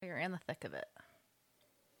in the thick of it.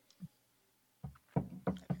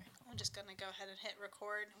 I'm just going to go ahead and hit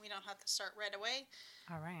record. We don't have to start right away.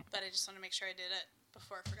 All right. But I just want to make sure I did it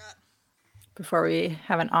before I forgot. Before we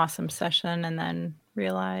have an awesome session and then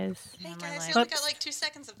realize. Hey Yeah, guys, like, you only got like 2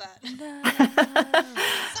 seconds of that. No.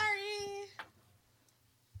 Sorry.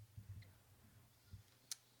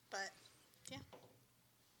 But, yeah.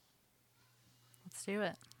 Let's do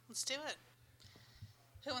it. Let's do it.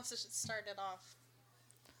 Who wants to start it off?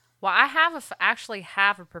 Well, I actually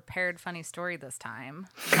have a prepared funny story this time,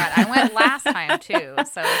 but I went last time too.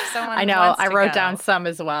 So if someone I know, wants I to wrote go- down some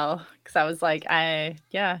as well because I was like, I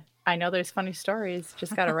know there's funny stories.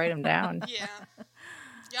 Just got to write them down. Yeah.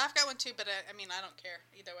 Yeah, I've got one too, but I mean, I don't care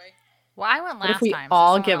either way. Well, I went last What if we time. so all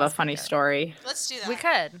someone give a else can funny go. story? Let's do that. We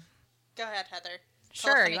could. Go ahead, Heather.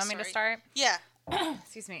 Tell a Sure. funny You want me to story. start? Yeah.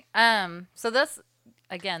 Excuse me. So this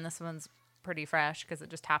one's pretty fresh because it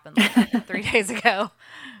just happened like 3 days ago,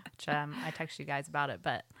 which I texted you guys about it.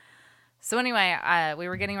 But so anyway, we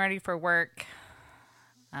were getting ready for work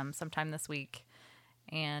sometime this week,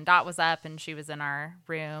 and Dot was up and she was in our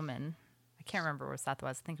room, and I can't remember where Seth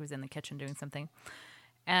was. I think he was in the kitchen doing something.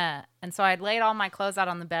 And so I'd laid all my clothes out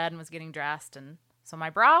on the bed and was getting dressed, and so my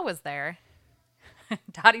bra was there.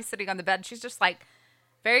 Dottie's sitting on the bed, and she's just like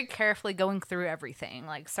very carefully going through everything,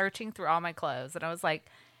 like searching through all my clothes. And I was like,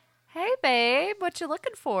 "Hey, babe, what you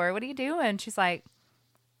looking for? What are you doing?" She's like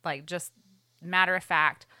just matter of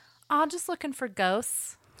fact, "Oh, just looking for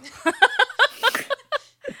ghosts."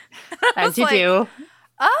 As you like, do.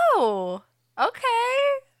 Oh,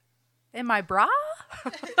 okay. In my bra?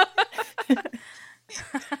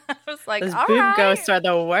 I was like, Those all boob right. ghosts are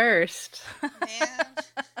the worst. Man.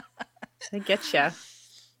 They get you.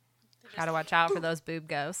 Gotta watch out for those boob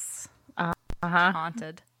ghosts. Uh-huh.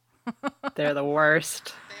 Haunted. They're the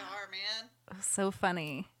worst. They are, man. So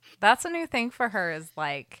funny. That's a new thing for her is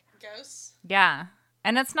like, Ghosts? yeah.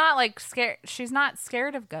 And it's not like scared. She's not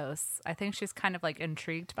scared of ghosts. I think she's kind of like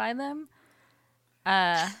intrigued by them.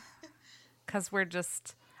 Because we're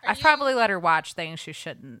just... I've probably let her watch things she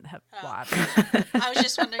shouldn't have watched. I was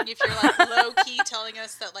just wondering if you're like low key telling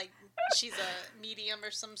us that like she's a medium or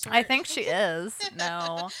some sort. I think she is.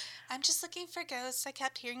 No. I'm just looking for ghosts. I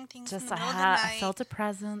kept hearing things Just in the middle of the I night. felt a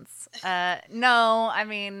presence. No, I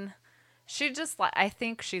mean, she just I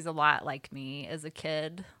think she's a lot like me as a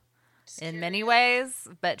kid in many ways,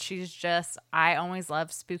 but she's just, I always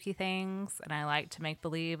love spooky things and I like to make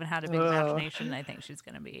believe and had a big imagination. And I think she's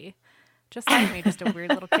going to be just like me, just a weird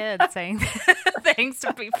little kid saying things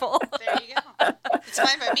to people. There you go. It's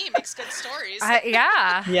fine by me. It makes good stories.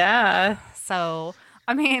 Yeah. Yeah. So,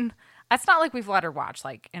 I mean, it's not like we've let her watch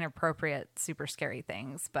like inappropriate, super scary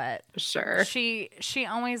things, but Sure. she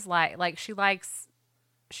always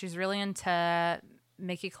she's really into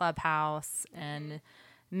Mickey Clubhouse and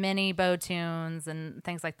Minnie Bo Tunes and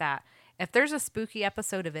things like that. If there's a spooky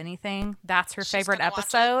episode of anything, that's her favorite gonna watch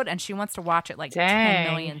episode, and she wants to watch it like 10 Dang.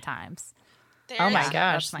 million times. Oh my There's-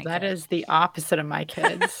 gosh. that's my That kid. is the opposite of my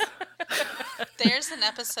kids. There's an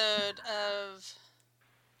episode of,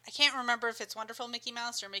 I can't remember if it's Wonderful Mickey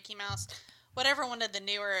Mouse or Mickey Mouse, whatever one of the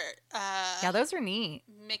newer Yeah, those are neat.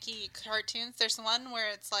 Mickey cartoons. There's one where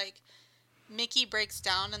it's like Mickey breaks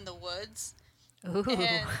down in the woods Ooh.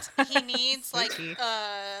 and he needs like Spooky.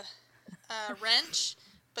 a wrench,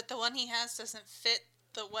 but the one he has doesn't fit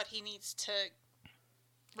what he needs to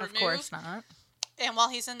remove. Of course not. And while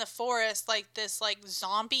he's in the forest, like this like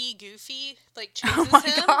zombie Goofy like chases Oh my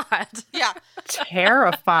him. God. Yeah.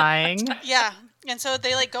 Terrifying. Yeah. And so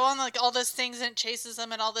they like go on like all those things and it chases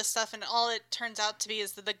them and all this stuff, and all it turns out to be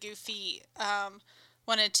is that the Goofy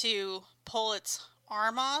wanted to pull its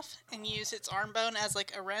arm off and use its arm bone as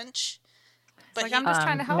like a wrench. But Like, I'm just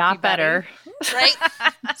trying to help Not you, buddy. better. right?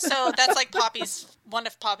 So that's like one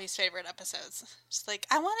of Poppy's favorite episodes. She's like,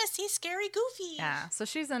 I want to see scary Goofy. Yeah, so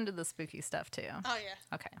she's into the spooky stuff too. Oh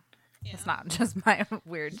yeah. Okay. Yeah. It's not just my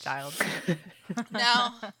weird child. No,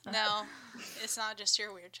 it's not just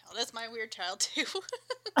your weird child. It's my weird child too.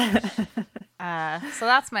 So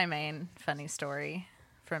that's my main funny story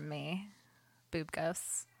from me. Boob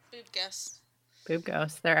ghosts. Boob ghosts. Boob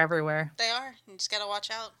ghosts. They're everywhere. They are. You just gotta watch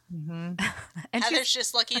out. And Heather's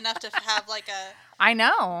just lucky enough to have like a I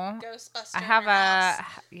know. Ghostbuster. I in have her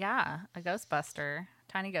house. a Ghostbuster.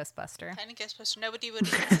 Tiny Ghostbuster. Tiny Ghostbuster. Nobody would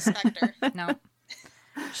even suspect her. No.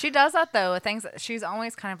 She does that though with things. She's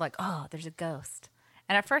always kind of like, oh, there's a ghost.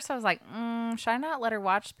 And at first I was like, should I not let her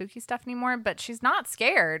watch spooky stuff anymore? But she's not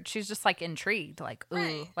scared. She's just like intrigued. Like, ooh,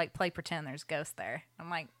 Right. like play pretend there's a ghost there. I'm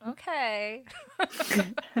like, okay.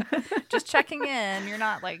 Just checking in. You're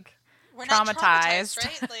not like We're not traumatized.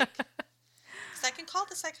 traumatized, right? Like, I can call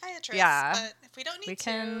the psychiatrist. Yeah. But if we don't need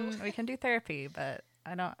We can do therapy, but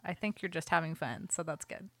I think you're just having fun, so that's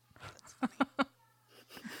good.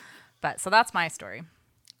 But so that's my story.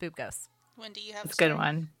 Boob ghosts. When do you have It's a a good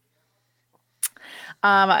one.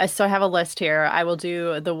 So I have a list here. I will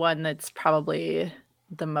do the one that's probably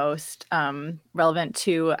the most relevant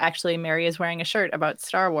to actually Mary is wearing a shirt about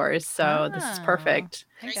Star Wars. So this is perfect.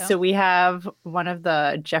 There you go. So we have one of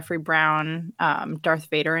the Jeffrey Brown Darth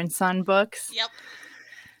Vader and Son books. Yep.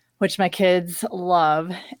 Which my kids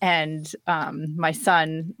love, and my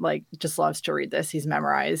son just loves to read this. He's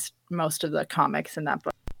memorized most of the comics in that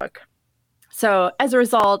book. So as a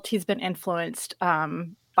result, he's been influenced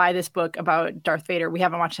by this book about Darth Vader. We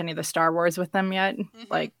haven't watched any of the Star Wars with them yet,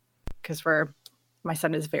 because my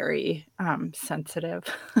son is very sensitive.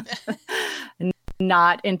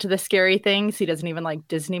 Not into the scary things. He doesn't even like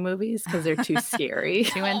Disney movies because they're too scary.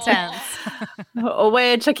 Too intense.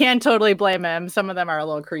 Which I can't totally blame him. Some of them are a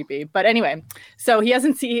little creepy. But anyway, so he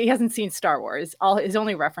hasn't seen Star Wars. His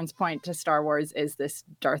only reference point to Star Wars is this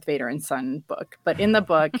Darth Vader and Son book. But in the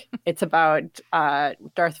book, it's about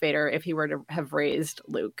Darth Vader if he were to have raised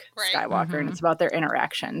Luke Skywalker, and it's about their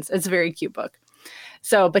interactions. It's a very cute book.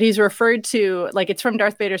 So, but he's referred to, it's from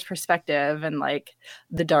Darth Vader's perspective and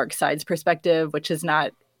the dark side's perspective, which is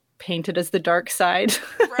not painted as the dark side.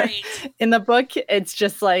 Right. In the book, it's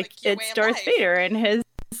just your way it's of Darth life. Vader and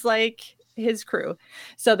his crew.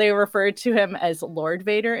 So they referred to him as Lord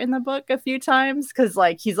Vader in the book a few times because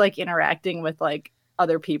he's interacting with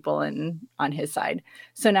other people on his side.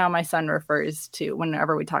 So now my son refers to,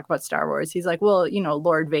 whenever we talk about Star Wars, he's like, well,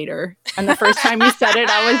 Lord Vader. And the first time he said it,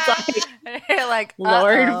 I was like,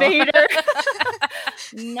 Lord Vader.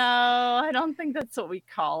 No, I don't think that's what we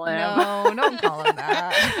call him. No, don't call him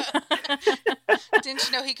that. Didn't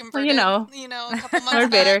you know he converted? Well, a couple months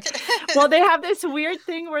Lord Vader. back. Well, they have this weird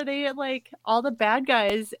thing where they all the bad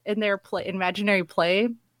guys in their imaginary play.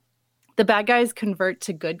 The bad guys convert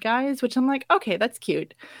to good guys, which I'm like, okay, that's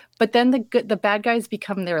cute. But then the bad guys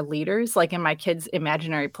become their leaders, in my kids'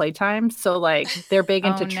 imaginary playtime. So they're big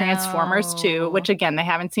into Transformers too, which again, they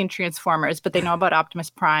haven't seen Transformers, but they know about Optimus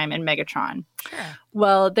Prime and Megatron. Sure.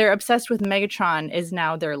 Well, they're obsessed with Megatron is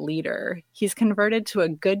now their leader. He's converted to a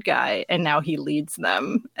good guy and now he leads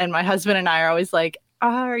them. And my husband and I are always like,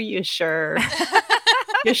 are you sure?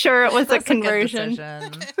 You sure it was That's a conversion? A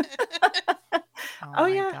good decision. Oh my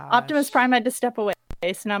yeah, gosh. Optimus Prime had to step away,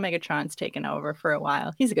 so now Megatron's taken over for a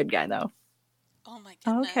while. He's a good guy though. Oh my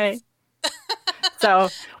goodness. Okay. So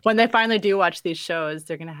when they finally do watch these shows,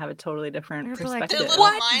 they're gonna have a totally different They're like, perspective. Their little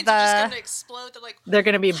What minds the- are just going to explode. They're like, They're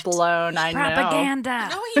gonna be blown. I know. Propaganda.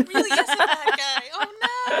 no, he really isn't that guy.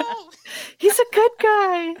 Oh no. He's a good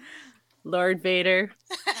guy, Lord Vader.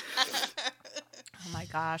 Oh my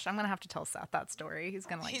gosh, I'm gonna have to tell Seth that story. He's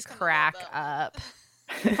gonna He's gonna crack love that up.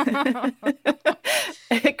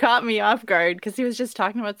 It caught me off guard because he was just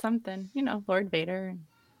talking about something, Lord Vader.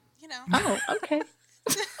 Oh, okay.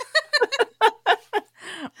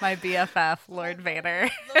 My BFF, Lord Vader.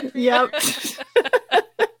 Yep.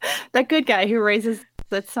 That good guy who raises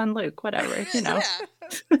that son Luke, whatever, Yeah.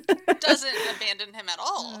 Doesn't abandon him at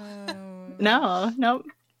all. No, nope.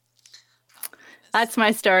 That's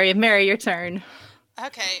my story. Mary, your turn.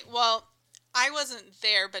 Okay, well, I wasn't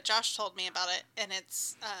there, but Josh told me about it, and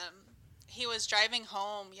it's he was driving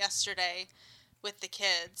home yesterday with the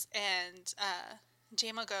kids, and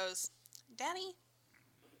JMO goes, "Daddy,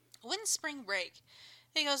 when's spring break?"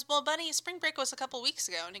 And he goes, "Well, buddy, spring break was a couple weeks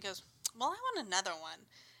ago." And he goes, "Well, I want another one."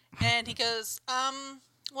 And he goes,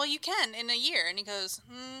 "Well, you can in a year." And he goes,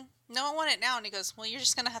 "No, I want it now." And he goes, "Well, you're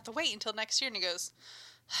just gonna have to wait until next year." And he goes,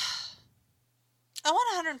 "I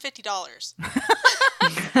want $150.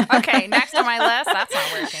 Okay, next on my list. That's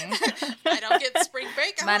not working. I don't get spring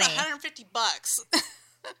break. I Money. want $150.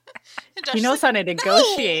 And Josh He is knows like, how to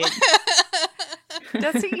negotiate.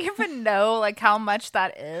 Does he even know how much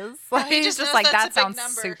that is? he He's just just knows like, that's a that big sounds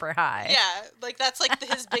number. super high. Yeah, that's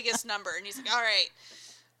his biggest number, and he's like, "All right,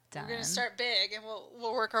 Done. we're gonna start big, and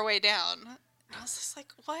we'll work our way down." And I was just like,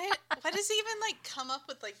 "What? What does he even come up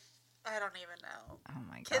with? I don't even know." Oh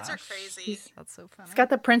my gosh. Kids are crazy. That's so funny. He's got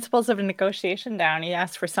the principles of negotiation down. He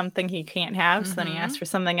asks for something he can't have, so then he asks for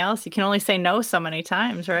something else. You can only say no so many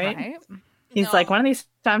times, right? Right? He's No. like, one of these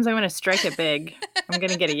times I'm going to strike it big. I'm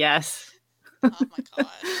going to get a yes. Oh my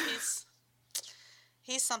gosh,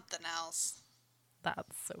 he's something else.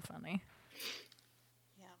 That's so funny.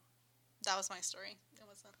 Yeah, that was my story. It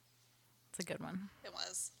wasn't. It's a good one. It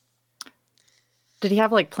was. Did he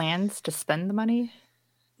have plans to spend the money?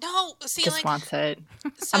 No, see, Just wants it.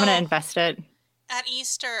 so I'm going to invest it. at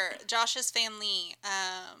Easter, Josh's family,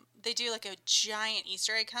 they do a giant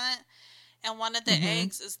Easter egg hunt, and one of the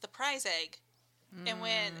eggs is the prize egg. And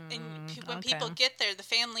when people get there, the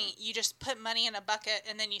family, you just put money in a bucket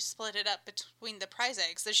and then you split it up between the prize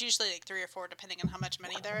eggs. There's usually like 3 or 4 depending on how much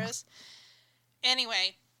money there is.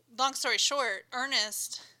 Anyway, long story short,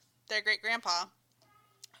 Ernest, their great grandpa,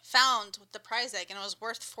 found the prize egg and it was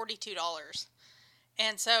worth $42.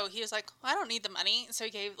 And so he was like, well, I don't need the money. So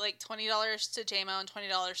he gave like $20 to JMO and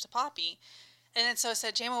 $20 to Poppy. And then so I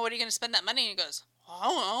said, JMO, what are you going to spend that money? And he goes, I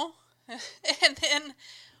don't know. And then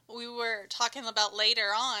we were talking about later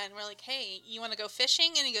on, we're like, hey, you want to go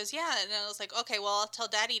fishing? And he goes, yeah. And I was like, okay, well, I'll tell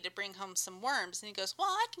Daddy to bring home some worms. And he goes, well,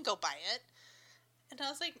 I can go buy it. And I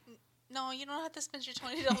was like, no, you don't have to spend your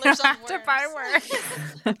 $20 on worms. To buy worms.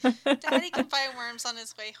 Daddy can buy worms on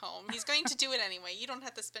his way home. He's going to do it anyway. You don't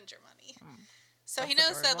have to spend your money. So he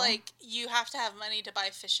knows that, like, you have to have money to buy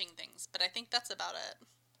fishing things. But I think that's about it.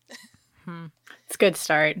 It's a good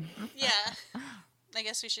start. Yeah. I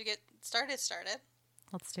guess we should get started.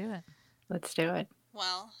 Let's do it. Let's do it.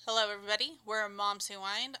 Well, hello everybody. We're Moms Who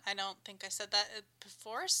Wind. I don't think I said that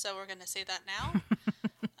before, so we're going to say that now,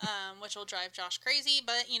 which will drive Josh crazy,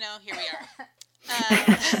 but, you know, here we are.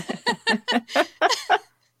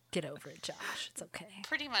 Get over it, Josh. It's okay.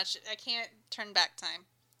 Pretty much. I can't turn back time,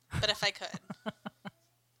 but if I could.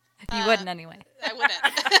 You wouldn't anyway. I wouldn't.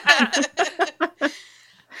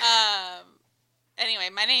 Anyway,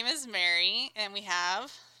 my name is Mary, and we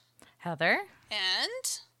have... Heather.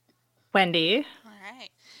 And... Wendy. All right.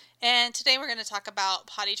 And today we're going to talk about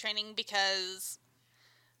potty training because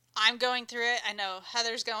I'm going through it. I know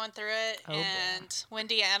Heather's going through it. And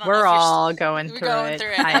Wendy, I don't know if We're you're all going through going it.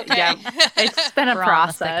 through it. Okay. Yeah, it's been a We're all in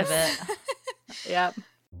the thick process. of it. Yep.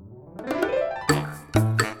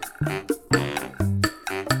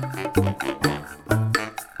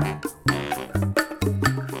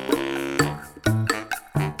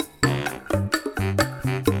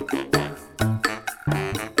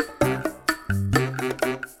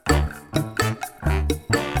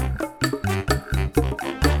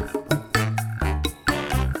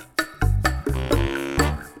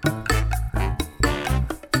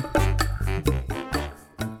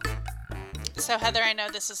 So, Heather, I know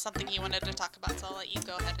this is something you wanted to talk about, so I'll let you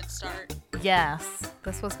go ahead and start. Yes,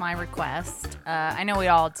 this was my request. I know we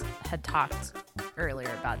all had talked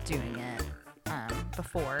earlier about doing it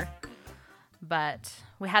before, but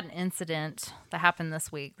we had an incident that happened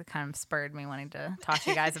this week that kind of spurred me wanting to talk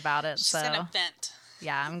to you guys about it. She's going to vent.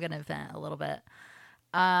 Yeah, I'm going to vent a little bit.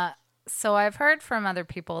 So I've heard from other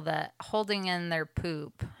people that holding in their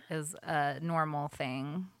poop is a normal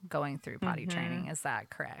thing going through potty training. Is that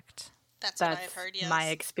correct? That's what I've heard, yes. My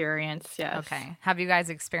experience, yes. Okay. Have you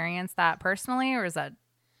guys experienced that personally, or is that...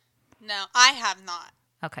 No, I have not.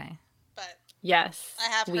 Okay. But Yes.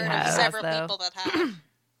 I have we heard have. of several Though. people that have.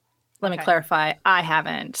 Let me Okay. clarify. I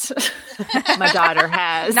haven't. My daughter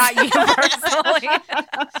has. Not you personally.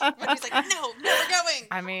 Wendy's like, no, never going.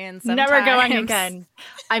 I mean, Never going sometimes again.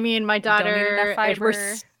 I mean, my don't eat daughter,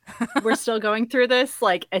 enough we're still going through this.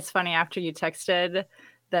 Like, it's funny, after you texted,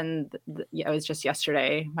 then it was just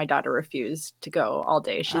yesterday, my daughter refused to go all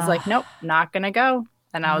day. She's like, nope, not going to go.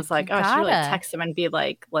 And I was like, You oh, I should really gotta. text them and be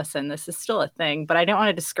like, listen, this is still a thing, but I don't want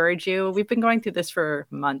to discourage you. We've been going through this for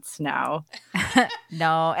months now.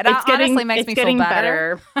 No, it It's getting, honestly makes it's me getting feel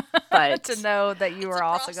better, but to know that you It's were a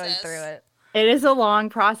also going process. through it. it is a long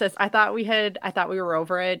process. I thought we were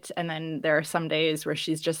over it. And then there are some days where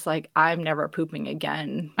she's just like, I'm never pooping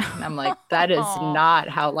again. And I'm like, that is Aw. not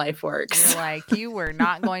how life works. You're like, you were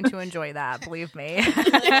not going to enjoy that, believe me. A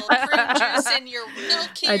little prune juice in your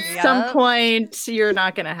milk here. At Yep. some point, you're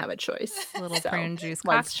not going to have a choice. Little So, prune juice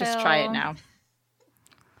let's just try it cocktail. now.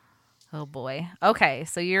 Oh boy. Okay,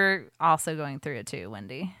 so you're also going through it too,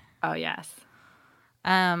 Wendy. Oh, yes.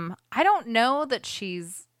 I don't know that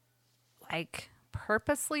she's like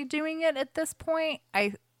purposely doing it at this point.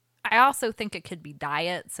 I also think it could be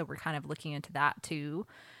diet, so we're kind of looking into that too.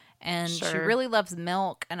 And she Sure. really loves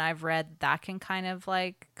milk, and I've read that can kind of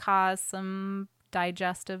like cause some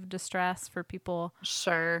digestive distress for people.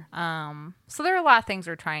 Sure. So there are a lot of things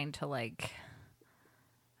we're trying to like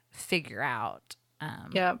figure out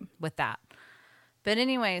Yep. with that. But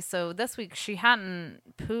anyway, so this week she hadn't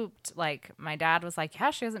pooped. Like, my dad was like,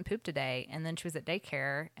 yeah, she hasn't pooped today. And then she was at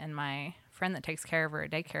daycare, and my friend that takes care of her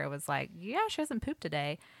at daycare was like, yeah, she hasn't pooped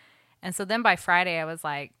today. And so then by Friday I was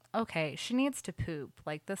like, okay, she needs to poop.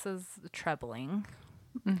 Like, this is troubling.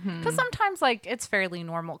 Because sometimes, like, it's fairly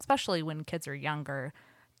normal, especially when kids are younger,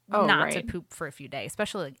 Oh, not to right. poop for a few days,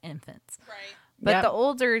 especially like infants. Right. But Yep. the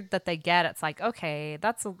older that they get, it's like, okay,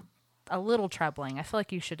 that's a little troubling. I feel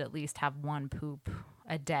like you should at least have one poop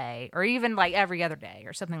a day, or even like every other day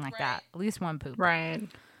or something like that. Right. At least one poop. Right.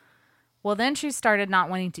 Well, then she started not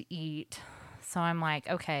wanting to eat. So I'm like,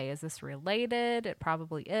 okay, is this related? It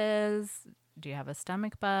probably is. Do you have a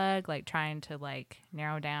stomach bug? Like trying to like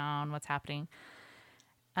narrow down what's happening.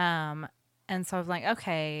 And so I was like,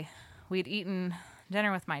 okay, we'd eaten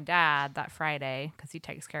dinner with my dad that Friday because he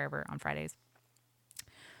takes care of her on Fridays.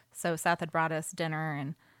 So Seth had brought us dinner,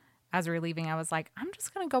 and as we were leaving, I was like, I'm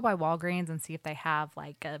just going to go by Walgreens and see if they have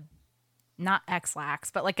like a, not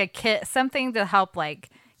X-Lax, but like a kit, something to help like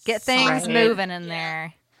get things moving in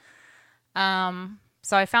there.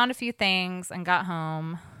 So I found a few things and got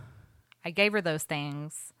home. I gave her those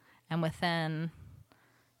things, and within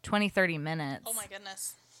 20, 30 minutes. Oh my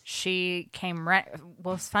goodness. She came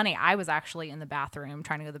well, it's funny. I was actually in the bathroom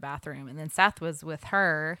trying to go to the bathroom, and then Seth was with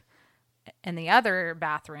her in the other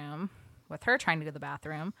bathroom with her trying to go to the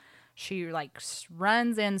bathroom. She like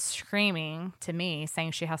runs in screaming to me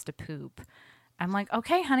saying she has to poop. I'm like,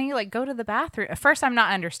 okay, honey, like go to the bathroom. At first, I'm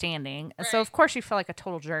not understanding. Right. So, of course, you feel like a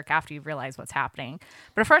total jerk after you realize what's happening.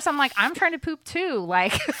 But at first, I'm like, I'm trying to poop too.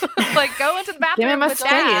 Like, like go into the bathroom. Give him a with space.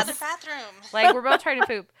 Dad. The bathroom. Like, we're both trying to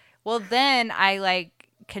poop. Well, then I like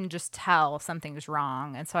can just tell something's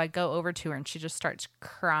wrong. And so I go over to her and she just starts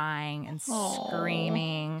crying and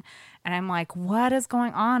screaming. And I'm like, what is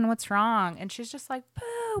going on? What's wrong? And she's just like,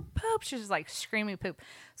 poop, poop. She's just like screaming poop.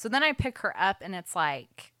 So then I pick her up and it's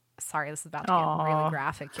like, sorry, this is about to get really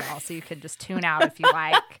graphic, y'all. So you can just tune out if you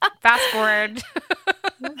like. Fast forward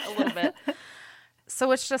a little bit.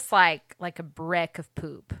 So it's just like a brick of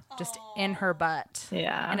poop just in her butt.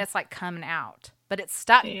 Yeah. And it's like coming out. But it's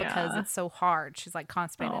stuck because it's so hard. She's like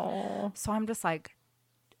constipated. So I'm just like,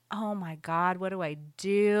 oh my God, what do I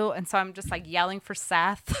do? And so I'm just like yelling for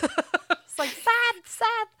Seth. It's like, Seth.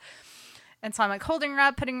 And so I'm like holding her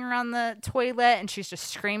up, putting her on the toilet, and she's just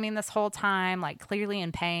screaming this whole time, like clearly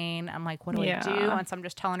in pain. I'm like, what do I do? And so I'm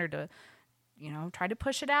just telling her to, try to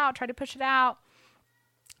push it out.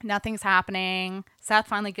 Nothing's happening. Seth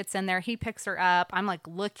finally gets in there. He picks her up. I'm like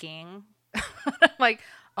looking. I'm like,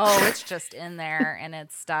 oh, it's just in there and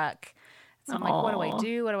it's stuck. So I'm like, what do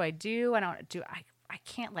I do? I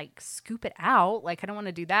can't like scoop it out. Like, I don't want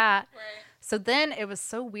to do that. Right. So then it was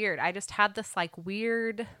so weird. I just had this like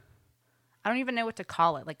weird, I don't even know what to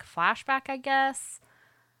call it, like flashback, I guess,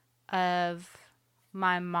 of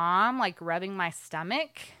my mom like rubbing my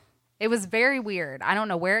stomach. It was very weird. I don't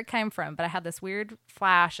know where it came from, but I had this weird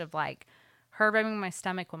flash of like her rubbing my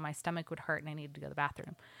stomach when my stomach would hurt and I needed to go to the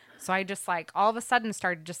bathroom. So I just like all of a sudden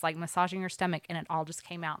started just like massaging her stomach and it all just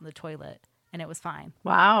came out in the toilet and it was fine.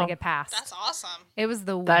 Wow. Like it passed. That's awesome. It was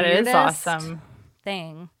the That weirdest is awesome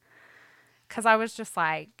thing. Because I was just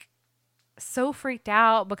like so freaked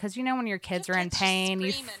out because when your kids are in pain,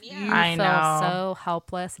 you I feel know. so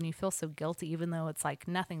helpless and you feel so guilty even though it's like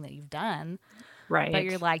nothing that you've done. Right. But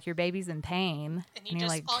you're like, your baby's in pain. And you're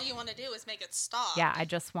like, all you want to do is make it stop. Yeah, I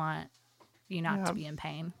just want you not to be in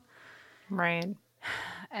pain. Right.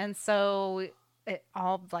 And so it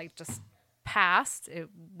all like just passed. It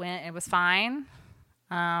was fine.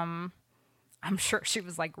 I'm sure she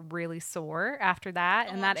was like really sore after that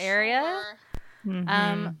in that area. Sure.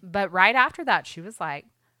 Mm-hmm. But right after that, she was like,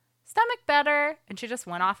 stomach better. And she just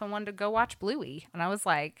went off and wanted to go watch Bluey. And I was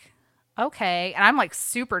like, okay. And I'm like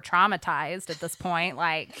super traumatized at this point.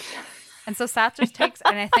 Like, and so Seth just takes,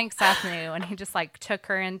 and I think Seth knew, and he just like took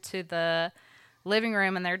her into the living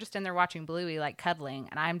room and they're just in there watching Bluey, like cuddling.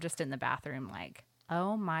 And I'm just in the bathroom like,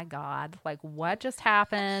 oh my God, like what just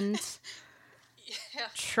happened? Yeah.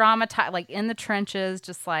 Traumatized, like in the trenches,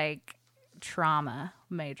 just like trauma,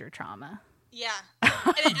 major trauma. Yeah.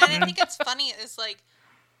 And I think it's funny is like,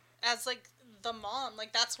 as like the mom,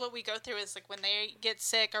 like that's what we go through is like when they get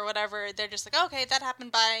sick or whatever, they're just like, okay, that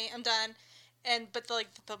happened, bye, I'm done. But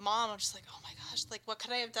the mom, I'm just like, oh my gosh, like what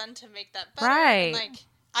could I have done to make that better? Right. And like,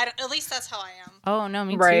 at least that's how I am. Oh no,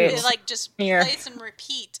 me Right. too. It like just plays and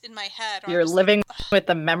repeat in my head. You're living with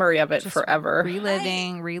the memory of it Just forever.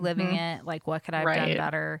 reliving Mm-hmm. it. Like, what could I have done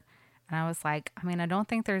better? And I was like, I mean, I don't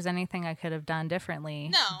think there's anything I could have done differently.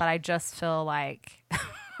 No. But I just feel like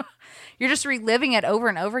you're just reliving it over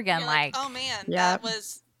and over again. You're Like, oh man, Yeah. that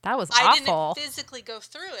was awful. I didn't physically go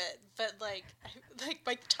through it, but like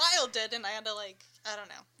my child did, and I had to like, I don't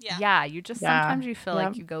know. Yeah. Yeah, you just Yeah. sometimes you feel like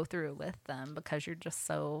Yep. you go through it with them because you're just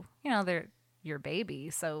so, they're your baby.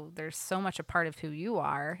 So there's so much a part of who you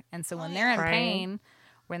are. And so when they're in Right. pain,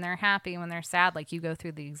 when they're happy, when they're sad, like you go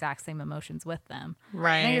through the exact same emotions with them.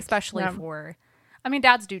 Right. I think especially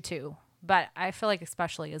dads do too, but I feel like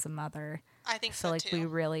especially as a mother, I think I feel so like too. we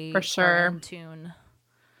really For are sure. in tune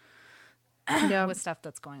Yep. with stuff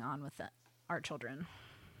that's going on with our children.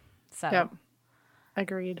 So, Yep.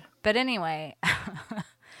 Agreed. but anyway,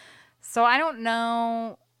 so I don't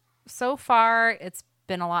know. so far it's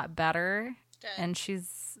been a lot better, Good. and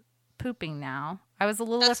she's pooping now. I was a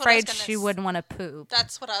little That's what I was afraid gonna she wouldn't want to poop.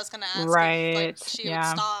 That's what I was gonna ask. If, Right, like, she would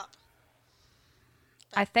yeah. stop.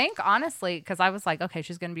 I think, honestly, because I was like, okay,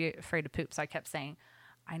 she's going to be afraid to poop. So I kept saying,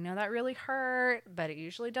 I know that really hurt, but it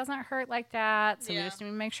usually doesn't hurt like that. So we Yeah. just need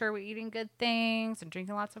to make sure we're eating good things and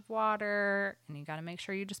drinking lots of water. And you got to make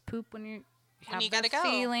sure you just poop when you have you that gotta go.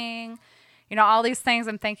 feeling. You know, all these things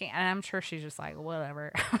I'm thinking. And I'm sure she's just like,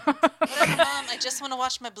 whatever. Whatever, Mom. I just want to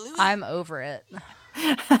watch my Bluey. I'm over it.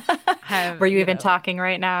 Were you even talking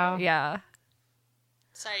right now? Yeah.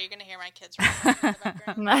 Sorry, you're gonna hear my kids running in the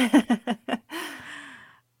background.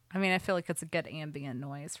 I mean, I feel like it's a good ambient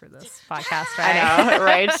noise for this podcast, right? I know,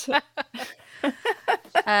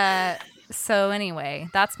 right? So anyway,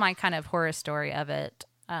 that's my kind of horror story of it.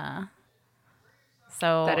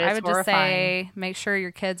 So That is I would just say horrifying. make sure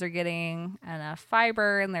your kids are getting enough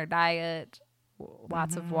fiber in their diet,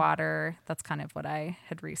 lots of water. That's kind of what I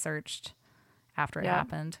had researched after it Yeah.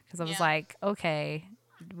 happened, because I was Yeah. like, okay,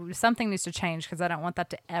 something needs to change because I don't want that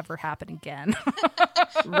to ever happen again.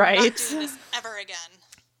 Right. Not do this ever again.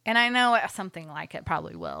 And I know something like it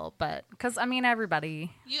probably will, but because I mean,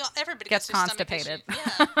 everybody Everybody gets through stomach constipated. issues.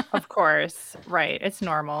 Yeah. Of course. Right. It's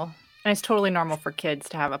normal. And it's totally normal for kids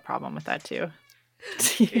to have a problem with that too.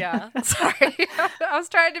 Yeah. Sorry. I was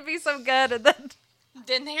trying to be so good and then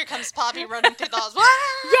Then here comes Poppy running through the halls.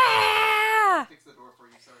 yeah. Fix the door for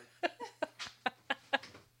you, sorry.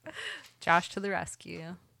 Josh to the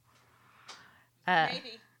rescue.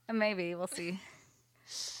 Maybe. Maybe we'll see.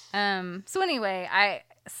 So anyway,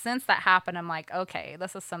 since that happened, I'm like, okay,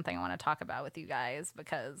 this is something I want to talk about with you guys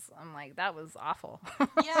because I'm like, that was awful.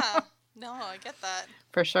 Yeah. No, I get that.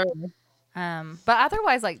 For sure. But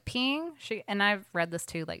otherwise, like peeing, and I've read this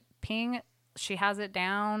too, like peeing, she has it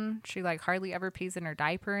down. She like hardly ever pees in her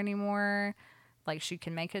diaper anymore. Like she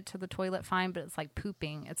can make it to the toilet fine, but it's like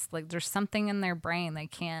pooping. It's like there's something in their brain they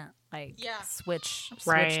can't like switch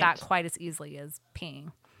Right. that quite as easily as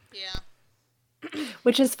peeing. Yeah.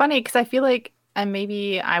 Which is funny because I feel like, and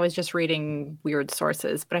maybe I was just reading weird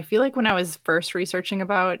sources, but I feel like when I was first researching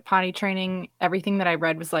about potty training, everything that I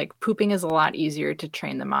read was like pooping is a lot easier to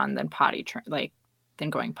train them on than than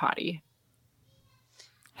going potty.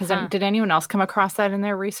 Did anyone else come across that in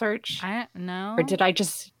their research? I don't know. Or did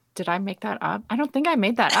I make that up? I don't think I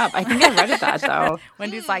made that up. I think I read it that though.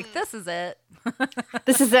 Wendy's like, this is it.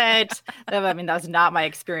 This is it. I mean, that's not my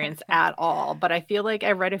experience at all. But I feel like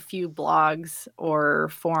I read a few blogs or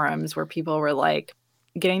forums where people were like,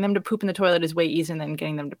 getting them to poop in the toilet is way easier than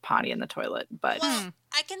getting them to potty in the toilet. But Well,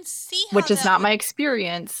 I can see how which is that not would my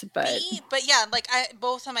experience. But be, but yeah, like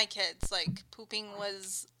both of my kids, like pooping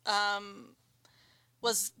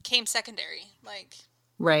came secondary. Like,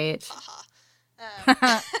 right.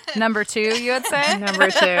 haha. Number 2, you would say? Number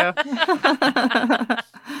 2.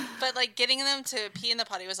 But like getting them to pee in the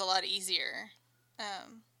potty was a lot easier.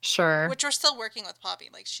 Sure. Which we're still working with Poppy.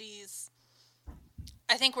 Like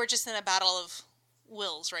I think we're just in a battle of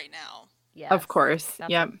wills right now. Yes, Of course. that's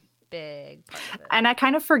Yep. a big part of it. And I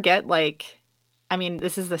kind of forget, like, I mean,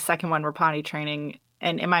 this is the second one we're potty training.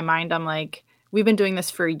 And in my mind, I'm like, we've been doing this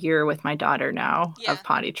for a year with my daughter now Yeah. of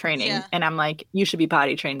potty training. Yeah. And I'm like, you should be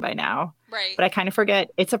potty trained by now. Right. But I kind of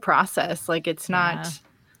forget it's a process. Like, it's not,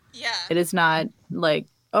 Yeah. it is not like,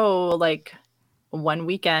 oh, like one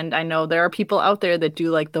weekend. I know there are people out there that do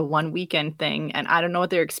like the one weekend thing. And I don't know what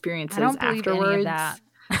their experience I don't is believe afterwards. any of that.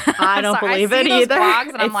 I don't So believe I it see those either. blogs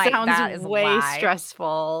and I'm It like, sounds that is a way lie.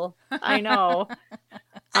 stressful. I know.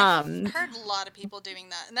 I've heard a lot of people doing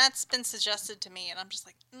that, and that's been suggested to me, and I'm just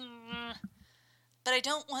like, but I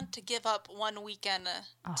don't want to give up one weekend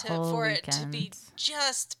whole for it to be weekend.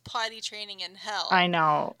 just potty training in hell. I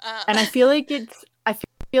know. And I feel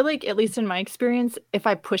like at least in my experience, if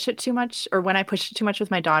I push it too much or when I push it too much with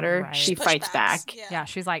my daughter, Right. she Pushbacks, fights back. Yeah,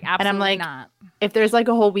 she's like, I'm absolutely like, not. If there's like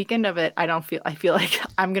a whole weekend of it, I feel like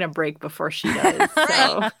I'm going to break before she does.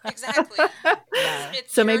 So, Right. Exactly. It's-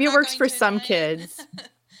 So you're maybe it not works going for to some enjoy it. kids.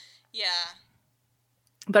 Yeah.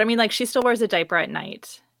 But I mean, like, she still wears a diaper at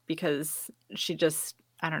night because she just,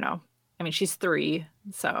 I don't know. I mean, she's 3,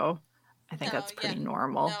 so I think No, that's pretty yeah.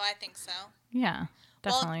 normal. No, I think so. Yeah,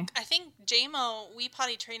 definitely. Well, I think JMO, we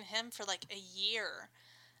potty trained him for like a year.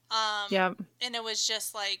 Yep. And it was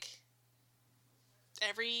just like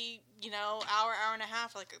every, hour and a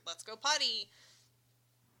half, like, let's go potty.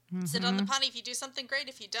 Sit on the potty. If you do something great.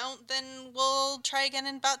 If you don't, then we'll try again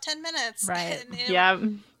in about 10 minutes. Right. Yep.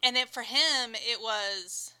 And for him, it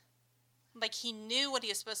was like he knew what he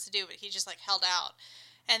was supposed to do, but he just like held out.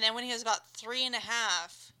 And then when he was about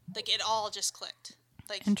 3.5, like it all just clicked.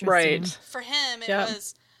 Like Interesting. Right. for him, it Yeah.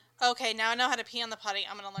 was, okay, now I know how to pee on the potty.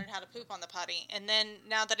 I'm going to learn how to poop on the potty. And then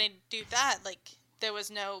now that I do that, like, there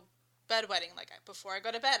was no bedwetting. Like, before I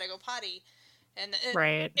go to bed, I go potty. And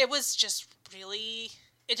it was just really,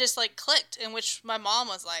 it just, like, clicked, in which my mom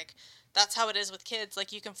was like, that's how it is with kids.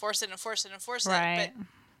 Like, you can force it and force it and force Right. it, but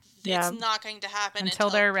it's not going to happen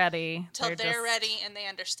until they're ready. Until they're ready and they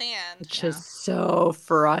understand. Which is so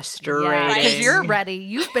frustrating. Yeah, because you're ready.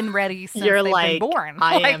 You've been ready since you're they've like, been born.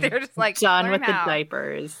 I like, am they're just like, done with how. the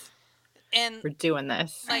diapers. And we're doing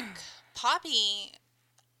this. Like, Poppy,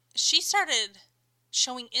 she started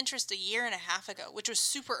showing interest 1.5 years ago, which was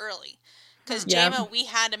super early. Because JMO, we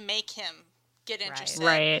had to make him get interested.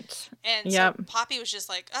 Right. And so Poppy was just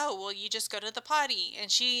like, oh, well, you just go to the potty. And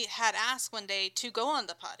she had asked one day to go on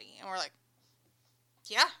the potty. And we're like,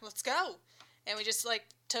 yeah, let's go. And we just, like,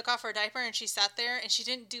 took off her diaper and she sat there. And she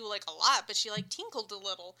didn't do, like, a lot, but she, like, tinkled a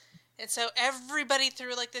little. And so everybody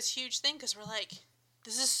threw, like, this huge thing because we're like,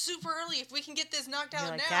 this is super early. If we can get this knocked out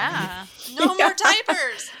like, now, no more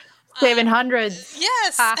diapers. Saving hundreds.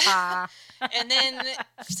 Yes. And then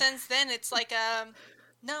since then, it's like,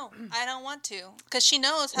 no, I don't want to. Because she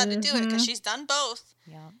knows how to do it. Because she's done both.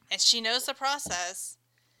 Yeah. And she knows the process.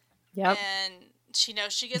 Yep. And she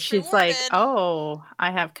knows she gets She's rewarded. like, oh,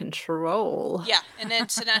 I have control. Yeah. And then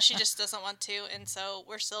so now she just doesn't want to. And so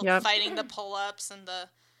we're still fighting the pull-ups and the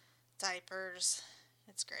diapers.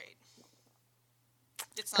 It's great.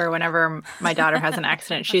 Or whenever my daughter has an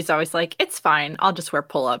accident, she's always like, it's fine. I'll just wear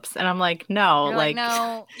pull-ups. And I'm like, no, like,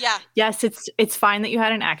 no. Yeah. Yes, it's fine that you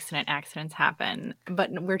had an accident. Accidents happen.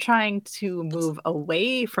 But we're trying to move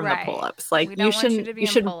away from the pull-ups. Like, you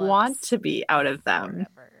should want to be out of them.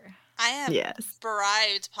 I have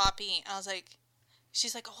bribed Poppy. I was like,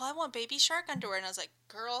 she's like, oh, I want Baby Shark underwear. And I was like,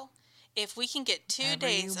 girl, if we can get 2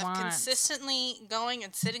 days of consistently going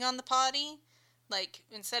and sitting on the potty, like,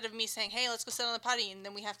 instead of me saying, hey, let's go sit on the potty, and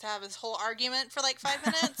then we have to have this whole argument for, like, 5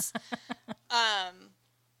 minutes,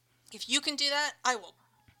 if you can do that, I will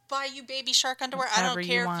buy you Baby Shark underwear. I don't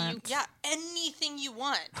care if you, anything you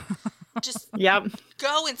want. Just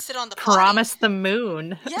go and sit on the potty. Promise the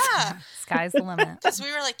moon. Yeah. Sky's the limit. Because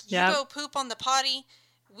we were like, you go poop on the potty,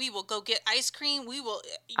 we will go get ice cream, you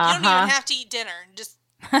don't even have to eat dinner. Just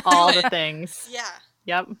all the things. Yeah.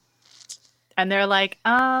 Yep. And they're like,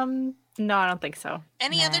 no, I don't think so.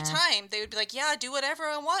 Any other time, they would be like, yeah, do whatever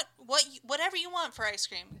I want. Whatever you want for ice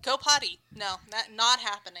cream. Go potty. No, not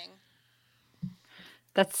happening.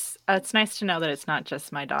 It's nice to know that it's not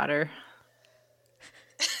just my daughter.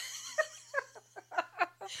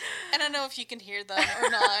 I don't know if you can hear them or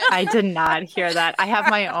not. I did not hear that. I have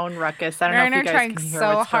my own ruckus. I don't know if you guys trying can hear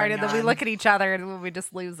so what's hard, going and then we on. look at each other and we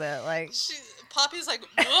just lose it. Like Poppy's like,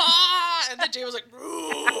 "Wah!" And then Jay was like,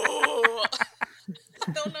 "Ooh."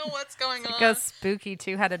 I don't know what's going on. Like a spooky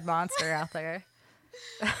two-headed monster out there.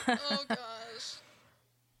 Oh gosh.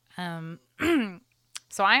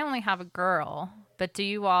 So I only have a girl, but do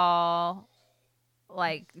you all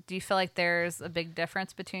do you feel like there's a big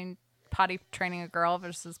difference between potty training a girl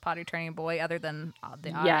versus potty training a boy, other than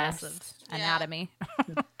the obvious of anatomy?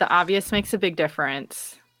 The obvious makes a big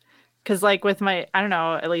difference. Because, like, with my, I don't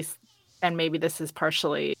know, at least, and maybe this is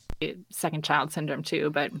partially second child syndrome too,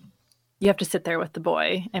 but you have to sit there with the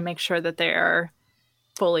boy and make sure that they are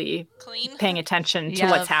fully clean, paying attention to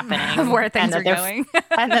what's happening, where things are going,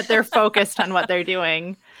 and that they're focused on what they're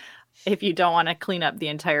doing. If you don't want to clean up the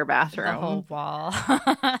entire bathroom, the whole wall.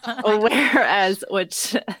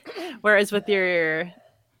 whereas with your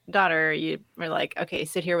daughter, you were like, okay,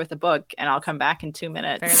 sit here with a book and I'll come back in 2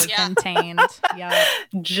 minutes. Fairly contained. Yeah.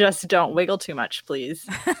 Just don't wiggle too much, please.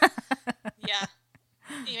 Yeah.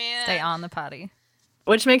 Stay on the potty.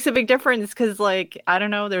 Which makes a big difference because, like, I don't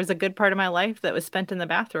know, there was a good part of my life that was spent in the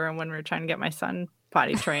bathroom when we were trying to get my son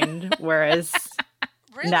potty trained. Whereas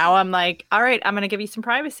now I'm like, all right, I'm going to give you some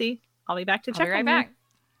privacy. I'll be back to check on you.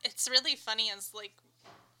 It's really funny as, like,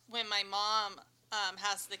 when my mom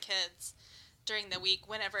has the kids during the week,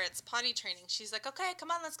 whenever it's potty training, she's like, okay,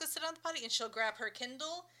 come on, let's go sit on the potty. And she'll grab her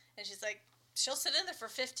Kindle and she's like, she'll sit in there for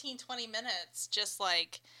 15, 20 minutes, just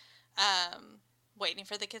like waiting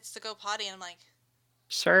for the kids to go potty. And I'm like,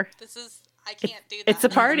 sure. I can't do that. It's a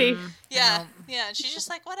party. Yeah. Yeah. And she's just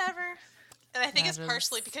like, whatever. And I think it's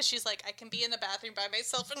partially because she's like, I can be in the bathroom by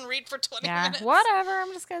myself and read for 20 minutes. Whatever.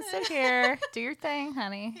 I'm just going to sit here. Do your thing,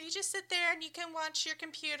 honey. You just sit there and you can watch your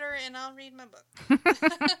computer and I'll read my book.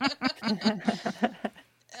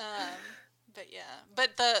 But yeah.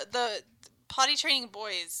 But the potty training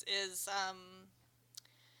boys is,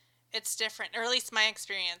 it's different. Or at least my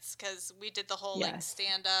experience, because we did the whole, like,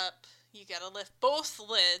 stand up. You got to lift both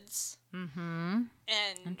lids. Mm-hmm.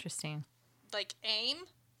 And interesting. Like, aim.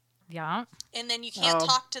 Yeah. and then you can't Oh.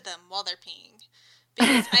 talk to them while they're peeing.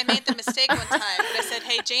 Because I made the mistake one time, and I said,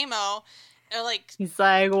 "Hey, JMO," or like, He's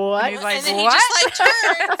like, what? He's like, and then "What?" he just like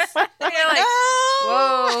turns. I'm You're like, like, no.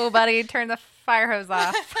 Whoa, buddy, turn the fire hose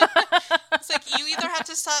off. It's like you either have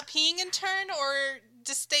to stop peeing and turn, or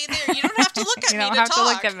just stay there. You don't have to look at You me don't to have talk. to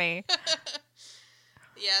look at me.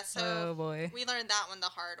 Yeah, so Oh boy. we learned that one the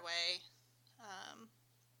hard way.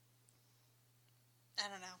 I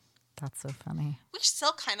don't know. That's so funny. We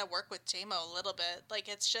still kind of work with JMO a little bit. Like,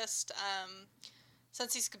 it's just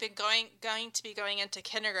since he's been going to be going into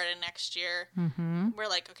kindergarten next year, Mm-hmm. we're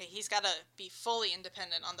like, okay, he's got to be fully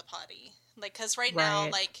independent on the potty. Like, because right now,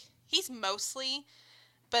 Right. like, he's mostly,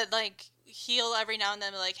 but like he'll every now and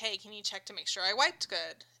then be like, hey, can you check to make sure I wiped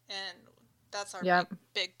good? And that's our Yep.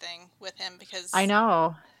 big thing with him, because I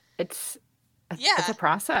know. It's a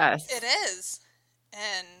process. it is,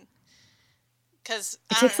 and because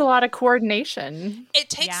It takes a lot of coordination. It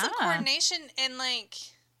takes some Yeah. coordination, and like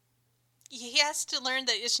he has to learn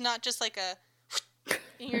that it's not just like a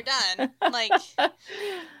and you're done. Like, I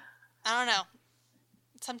don't know.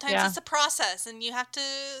 Sometimes Yeah. it's a process, and you have to.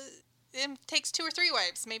 It takes 2 or 3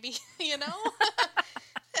 wipes, maybe. You know.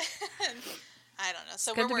 I don't know.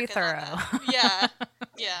 So good we're to be working on thorough. that.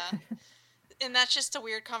 Yeah. And that's just a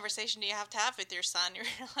weird conversation you have to have with your son. You're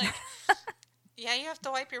like, yeah, you have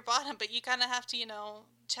to wipe your bottom, but you kind of have to,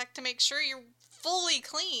 check to make sure you're fully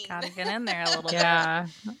clean. Gotta get in there a little bit. Yeah.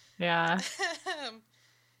 Yeah.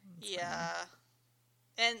 Yeah.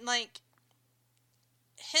 And like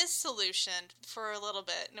his solution for a little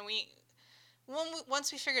bit, and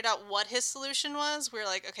once we figured out what his solution was, we were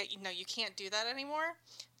like, okay, you can't do that anymore.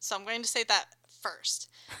 So I'm going to say that first.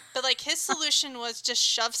 But like his solution was just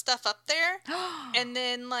shove stuff up there, and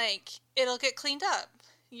then like it'll get cleaned up.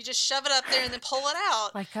 You just shove it up there and then pull it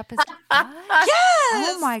out. Like up his butt? Yes.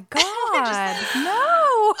 Oh my god.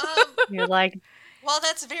 No. You're like, Well,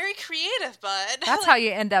 that's very creative, bud. That's how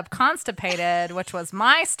you end up constipated, which was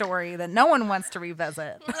my story that no one wants to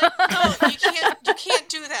revisit. We're like, no, you can't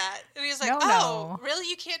do that. And he's like, No, oh, no. really?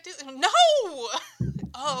 You can't do that? No!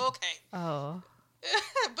 Oh, okay. Oh.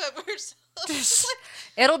 But we're so just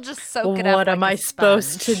like, It'll just soak it up. what am like I a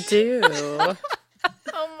supposed to sponge. do?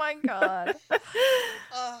 Oh my god.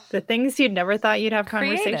 The things you'd never thought you'd have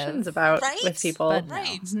conversations Creative. about Right? with people. But no.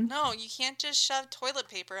 right. No, you can't just shove toilet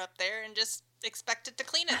paper up there and just expect it to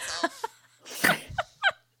clean itself.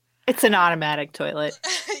 It's an automatic toilet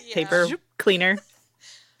Yeah. paper cleaner.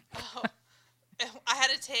 Oh. I had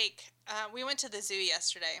to take, we went to the zoo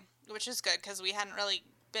yesterday, which was good because we hadn't really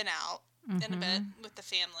been out in a bit with the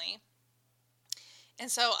family. And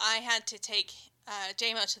so I had to take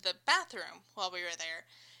JMO to the bathroom while we were there.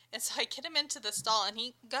 And so I get him into the stall, and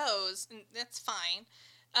he goes, and that's fine.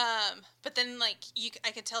 But then, like,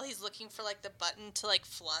 I could tell he's looking for, like, the button to, like,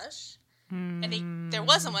 flush. And there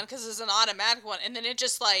wasn't one because it was an automatic one. And then it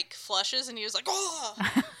just, like, flushes, and he was like, oh!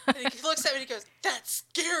 And he looks at me and he goes, that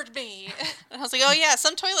scared me. And I was like, oh, yeah,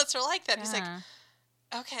 some toilets are like that. He's like, Yeah.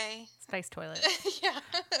 okay. Space toilet. Yeah.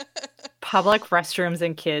 Public restrooms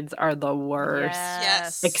and kids are the worst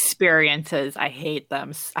Yes. experiences. I hate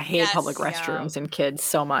them. I hate Yes. public Yeah. restrooms and kids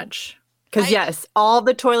so much. Because, I- yes, all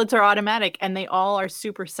the toilets are automatic and they all are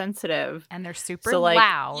super sensitive. And they're super So, like,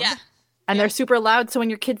 loud. Yeah. And they're super loud. So when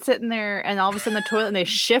your kid's sitting there and all of a sudden the toilet and they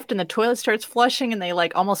shift and the toilet starts flushing and they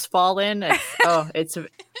like almost fall in. And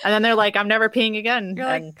then they're like, I'm never peeing again. You're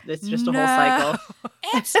like, and it's just a "No." whole cycle.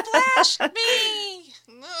 It splashed me.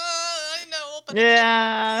 I know, but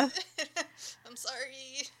Yeah. I'm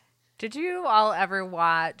sorry. Did you all ever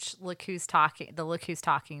watch Look Who's Talking, the Look Who's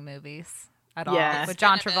Talking movies at all? Yeah. With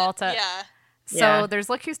John Been a bit. Travolta? Yeah. So Yeah. there's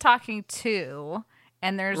Look Who's Talking 2,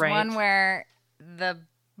 and there's Right. one where the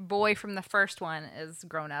boy from the first one is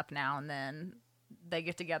grown up now, and then they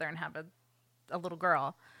get together and have a little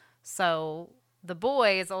girl. So the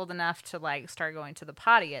boy is old enough to like start going to the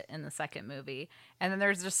potty in the second movie, and then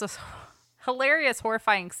there's just this hilarious,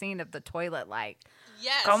 horrifying scene of the toilet like,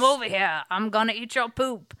 Yes. come over here, I'm gonna eat your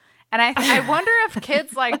poop. And I wonder if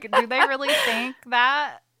kids like, do they really think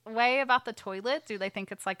that way about the toilet? Do they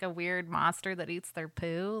think it's like a weird monster that eats their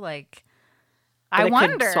poo? Like, I That it could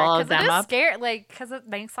wonder, swallow because them it is up? scary, like because it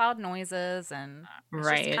makes loud noises and it's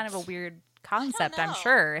Right. just kind of a weird concept. I'm know.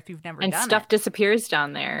 sure if you've never And done stuff it. disappears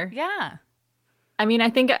down there. Yeah. I mean, I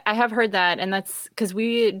think I have heard that, and that's because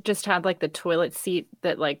we just had like the toilet seat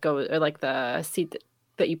that like goes, or like the seat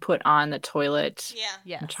that you put on the toilet. Yeah.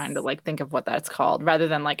 Yes. I'm trying to like think of what that's called, rather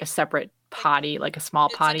than like a separate potty, like a small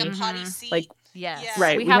It's potty. like a potty Mhm. seat. Like, Yes. Yeah.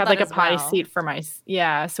 Right. We have had that like a as potty well. seat for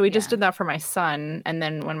yeah. So we just Yeah. did that for my son, and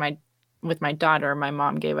then with my daughter, my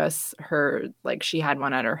mom gave us her, like, she had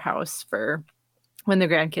one at her house for when the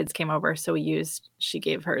grandkids came over. So she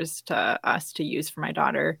gave hers to us to use for my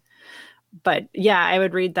daughter. But yeah, I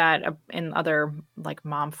would read that in other like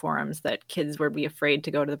mom forums that kids would be afraid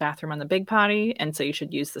to go to the bathroom on the big potty. And so you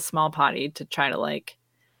should use the small potty to try to like,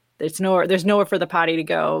 there's nowhere for the potty to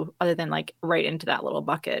go other than like right into that little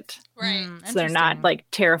bucket. Right. So they're not like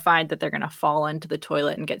terrified that they're going to fall into the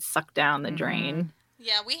toilet and get sucked down the drain.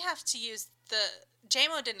 Yeah, we have to use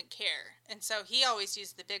JMO didn't care, and so he always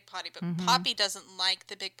used the big potty, but Poppy doesn't like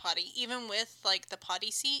the big potty, even with, like, the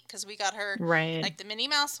potty seat, because we got her, like, the Minnie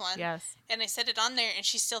Mouse one, and I set it on there, and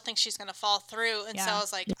she still thinks she's going to fall through, and so I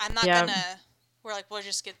was like, I'm not going to, we're like, we'll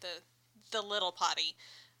just get the little potty,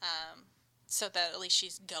 so that at least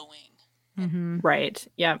she's going. Right,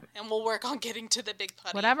 yep. And we'll work on getting to the big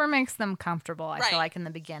potty. Whatever makes them comfortable, I feel like in the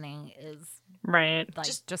beginning is... Right. Like,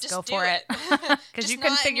 just go for it. Because you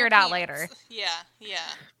can figure it out later. Yeah.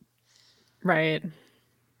 Right.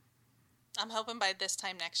 I'm hoping by this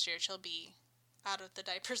time next year she'll be out of the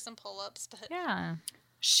diapers and pull-ups. But yeah.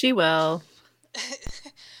 She will.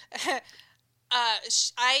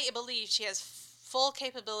 I believe she has full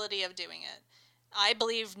capability of doing it. I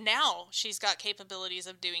believe now she's got capabilities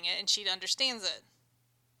of doing it and she understands it.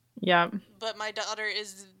 Yep. But my daughter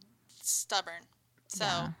is stubborn. So...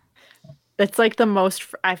 Yeah. It's like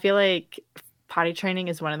I feel like potty training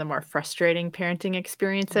is one of the more frustrating parenting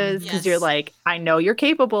experiences because you're like, I know you're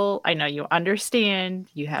capable. I know you understand.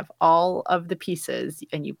 You have all of the pieces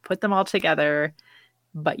and you put them all together,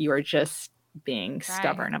 but you are just being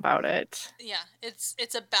stubborn about it. Yeah.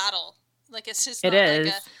 It's a battle. Like, it's just not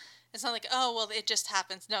it's not like, oh, well, it just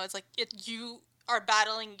happens. No, it's like you are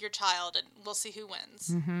battling your child and we'll see who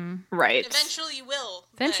wins. Right. Eventually you will.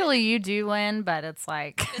 Eventually you do win, but it's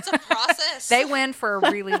like... It's a process. They win for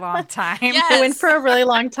a really long time. Yes. They win for a really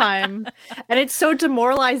long time. And it's so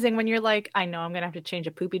demoralizing when you're like, I know I'm going to have to change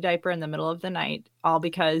a poopy diaper in the middle of the night, all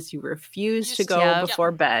because you refuse to go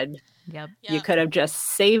before bed. Yep. You could have just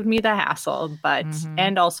saved me the hassle, but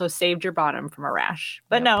and also saved your bottom from a rash.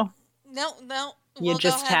 But no. You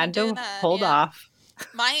just had to hold off.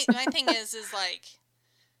 My thing is like,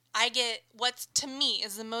 I get what's to me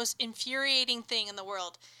is the most infuriating thing in the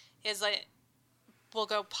world is like, we'll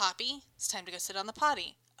go, Poppy, it's time to go sit on the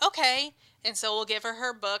potty. Okay. And so we'll give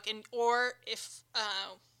her book, or if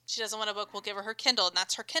she doesn't want a book, we'll give her Kindle, and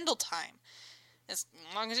that's her Kindle time. As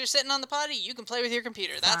long as you're sitting on the potty, you can play with your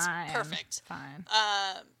computer. That's perfect. Fine.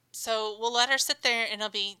 So we'll let her sit there, and it'll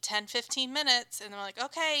be 10, 15 minutes, and we're like,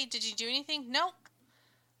 okay, did you do anything? Nope.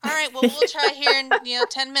 All right, well, we'll try here in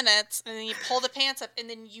 10 minutes, and then you pull the pants up, and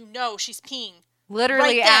then she's peeing.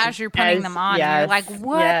 Literally, as you're putting them on, you're like,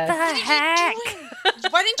 what the heck?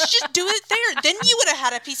 Why didn't you just do it there? Then you would have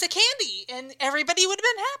had a piece of candy, and everybody would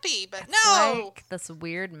have been happy, but no. Like this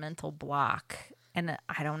weird mental block, and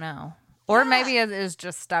I don't know. Or maybe it is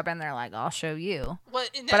just stubborn. They're like, I'll show you. Well,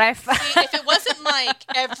 but see, if it wasn't like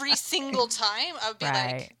every single time, I would be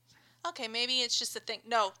like... Okay, maybe it's just a thing.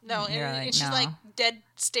 No. And she like dead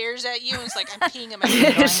stares at you and it's like, I'm peeing in my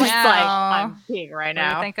pants. She's like, I'm peeing right now.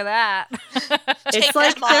 What do you think of that? It's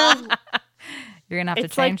like you're gonna have to change that.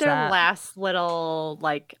 It's like their last little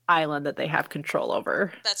like island that they have control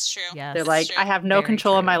over. That's true. Yes. They're like, I have no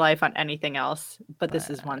control in my life on anything else, but this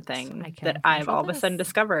is one thing that I've all of a sudden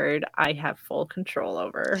discovered I have full control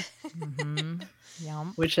over.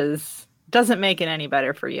 Which doesn't make it any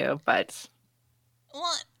better for you, but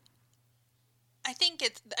well, I think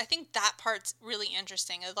that part's really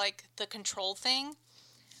interesting, like the control thing.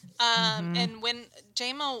 And when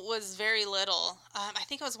JMO was very little, I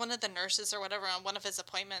think it was one of the nurses or whatever on one of his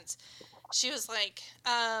appointments, she was like,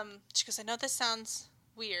 she goes, I know this sounds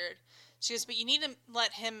weird. She goes, but you need to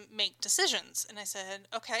let him make decisions. And I said,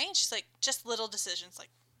 okay. And she's like, just little decisions, like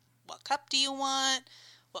what cup do you want?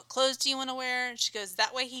 What clothes do you want to wear? And she goes,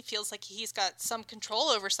 that way he feels like he's got some control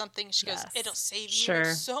over something. She goes, it'll save you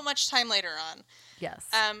so much time later on. Yes.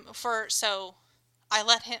 So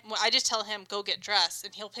I just tell him, go get dressed,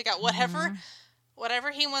 and he'll pick out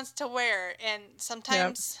whatever he wants to wear. And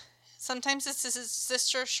sometimes this is his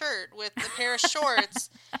sister's shirt with a pair of shorts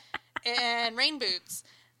and rain boots,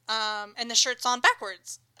 and the shirt's on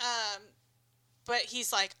backwards. But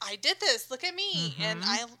he's like, I did this, look at me. And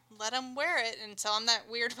I let him wear it. And so I'm that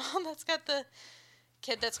weird mom that's got the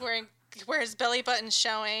kid that's where his belly button's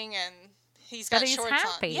showing and he's got shorts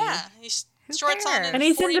on. Yeah, he's shorts on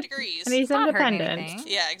in 40 degrees. And he's independent.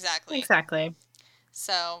 Yeah, exactly. Exactly.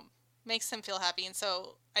 So makes him feel happy. And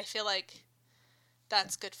so I feel like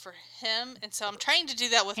that's good for him. And so I'm trying to do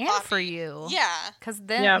that with Poppy. For you. Yeah. Because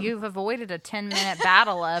then you've avoided a 10-minute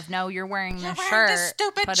battle of, no, you're wearing this shirt.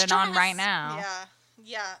 Put it on right now.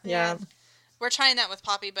 Yeah. We're trying that with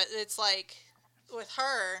Poppy, but it's like, with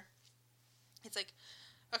her, it's like,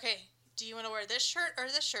 okay, do you want to wear this shirt or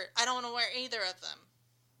this shirt? I don't want to wear either of them.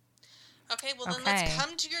 Okay, well then let's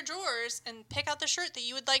come to your drawers and pick out the shirt that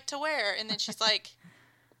you would like to wear. And then she's like,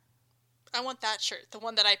 I want that shirt, the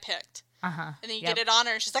one that I picked. And then you get it on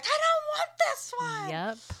her, and she's like, I don't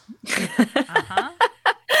want this one.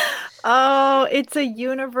 Oh, it's a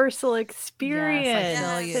universal experience. Yes,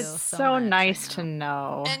 I feel you It's so so much nice right to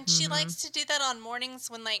know. And she likes to do that on mornings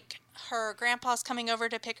when, like, her grandpa's coming over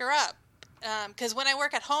to pick her up. Because when I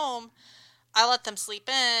work at home, I let them sleep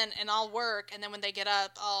in, and I'll work, and then when they get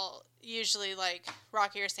up, I'll usually, like,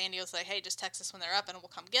 Rocky or Sandy will say, hey, just text us when they're up, and we'll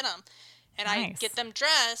come get them. And I get them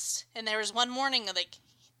dressed, and there was one morning, like,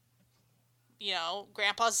 you know,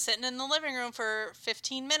 Grandpa's sitting in the living room for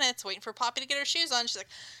 15 minutes waiting for Poppy to get her shoes on. She's like,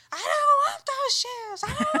 I don't want those shoes.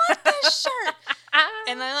 I don't want this shirt.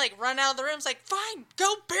 And I, like, run out of the room. It's like, fine,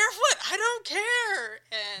 go barefoot. I don't care.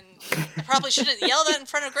 And I probably shouldn't yell that in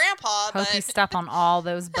front of Grandpa, but... Hope you step on all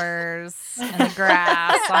those burrs in the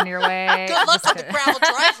grass on your way. Good luck with the gravel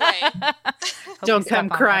driveway. Don't come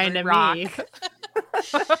crying to me.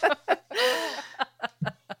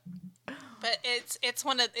 But it's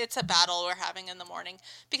a battle we're having in the morning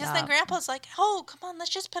because then Grandpa's like, "Oh, come on, let's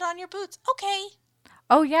just put on your boots." Okay.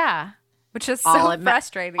 Oh yeah, which is so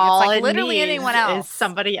frustrating. It's all like it literally needs anyone else is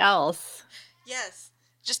somebody else. Yes,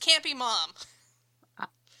 just can't be Mom.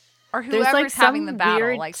 Or There's, whoever's like, having the some battle.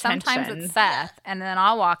 weird Like sometimes tension. it's Seth, and then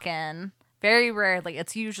I'll walk in. Very rarely,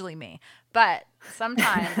 it's usually me. But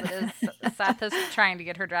sometimes it is Seth is trying to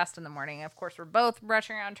get her dressed in the morning. Of course, we're both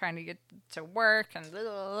rushing around trying to get to work and blah,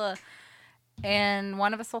 blah, blah. And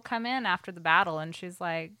one of us will come in after the battle, and she's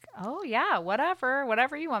like, "Oh yeah, whatever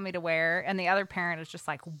you want me to wear." And the other parent is just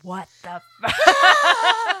like, "What the?"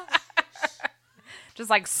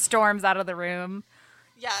 Just like storms out of the room.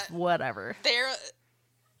 Yeah. Whatever.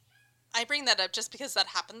 I bring that up just because that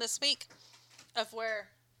happened this week, of where.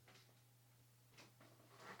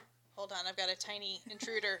 Hold on, I've got a tiny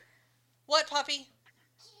intruder. What, Poppy?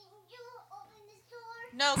 Can you open this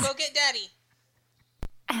door? No, go get Daddy.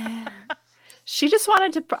 She just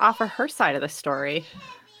wanted to offer her side of the story.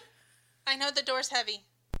 I know the door's heavy.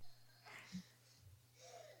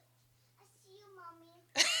 I see you, Mommy.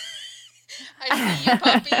 I see you,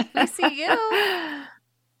 Poppy. I see you. Shrek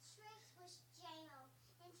was jailed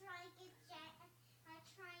and trying to get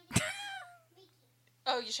Mickey.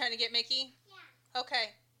 Oh, you're trying to get Mickey? Yeah, Okay.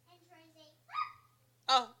 and trying to say,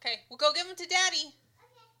 Oh, okay. Well, go give him to Daddy. okay.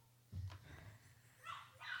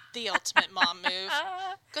 The ultimate mom move.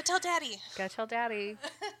 Go tell Daddy. Go tell Daddy.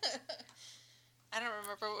 I don't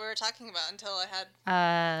remember what we were talking about until I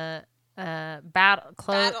had Battles.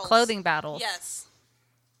 Clothing battles. Yes.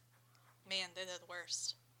 Man, they're the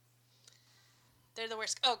worst. They're the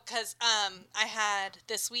worst. Oh, because I had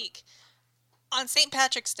this week on St.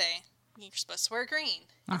 Patrick's Day, you're supposed to wear green.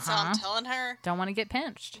 And so I'm telling her, Don't want to get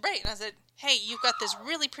pinched. right. And I said, hey, you've got this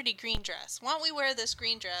really pretty green dress. Why don't we wear this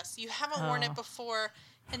green dress? You haven't worn it before,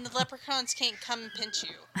 and the leprechauns can't come and pinch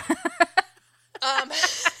you.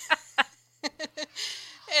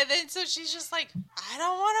 And then so she's just like, I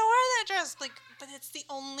don't want to wear that dress. Like, but it's the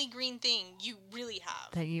only green thing you really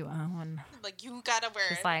have. That you own. Like, you gotta wear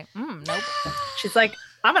It's it. like, nope. She's like,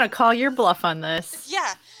 I'm going to call your bluff on this.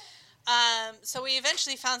 Yeah. So we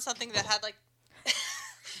eventually found something that had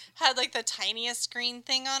like the tiniest green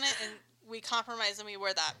thing on it, and we compromised and we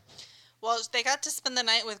wore that. Well, they got to spend the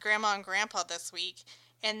night with Grandma and Grandpa this week,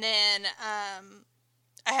 and then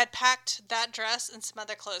I had packed that dress and some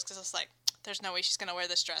other clothes because I was like, there's no way she's gonna wear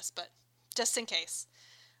this dress, but just in case,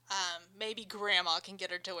 maybe Grandma can get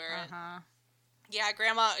her to wear it. Yeah,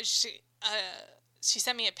 Grandma, she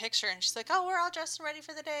sent me a picture and she's like, oh, we're all dressed and ready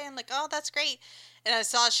for the day. I'm like, oh, that's great. And I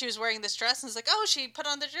saw she was wearing this dress and was like, oh, she put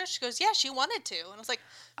on the dress. She goes, yeah, she wanted to. And I was like,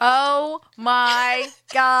 Oh my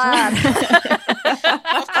God.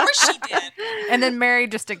 of course she did. And then Mary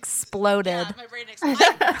just exploded. Yeah, my brain exploded.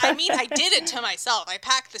 I mean, I did it to myself. I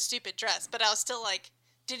packed the stupid dress, but I was still like,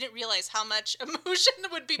 didn't realize how much emotion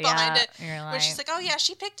would be behind it. You're When she's like- like, oh, yeah,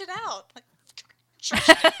 she picked it out. Like, sure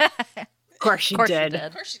she did. Of course she did.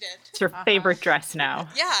 Of course she did. It's her favorite dress now.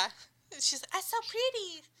 Yeah. She's like, that's so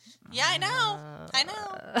pretty. Yeah, I know. I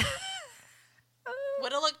know.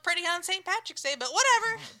 Would have looked pretty on St. Patrick's Day, but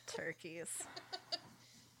whatever. Turkeys.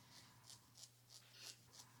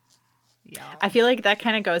 Yeah. I feel like that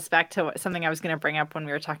kind of goes back to something I was going to bring up when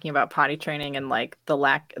we were talking about potty training and like the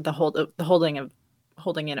holding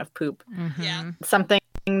in of poop. Yeah. Something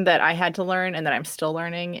that I had to learn and that I'm still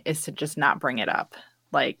learning is to just not bring it up.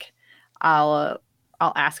 Like I'll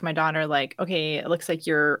I'll ask my daughter, like, okay, it looks like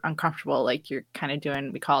you're uncomfortable. Like you're kind of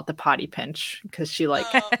doing, we call it the potty pinch, because she like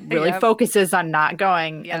Oh, really Yep. focuses on not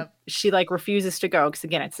going. And Yep. she like refuses to go. Cause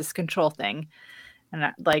again, it's this control thing.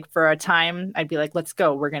 And like for a time I'd be like, let's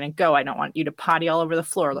go. We're going to go. I don't want you to potty all over the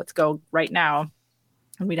floor. Let's go right now.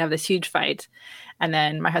 And we'd have this huge fight. And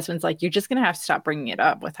then my husband's like, you're just going to have to stop bringing it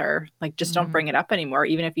up with her. Like, just don't Mhm. bring it up anymore.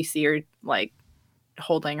 Even if you see her like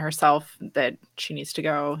holding herself that she needs to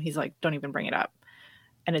go, he's like, don't even bring it up.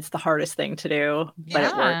 And it's the hardest thing to do, but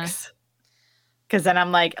it Yeah. works. Because then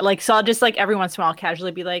I'm like, so I'll just like every once in a while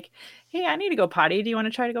casually be like, hey, I need to go potty. Do you want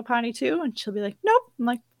to try to go potty too? And she'll be like, nope. I'm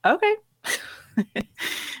like, okay.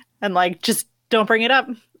 And like, just don't bring it up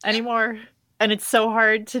anymore. And it's so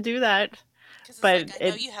hard to do that. because it's But like, I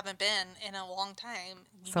know it- you haven't been in a long time.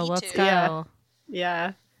 You So need let's to. go. Yeah.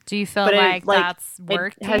 Yeah. Do you feel But like that's it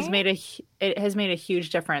working? has made a huge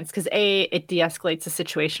difference, because it de-escalates the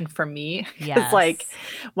situation for me. It's like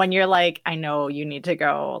when you're like, I know you need to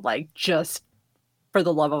go, like, just for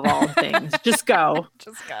the love of all things, just go.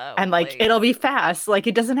 just go. And like please. it'll be fast. Like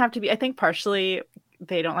it doesn't have to be. I think partially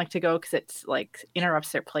they don't like to go because it's like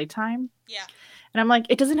interrupts their playtime. Yeah. And I'm like,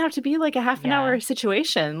 it doesn't have to be like a half an Yeah. hour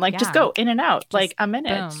situation. Like just Yeah. go in and out, like a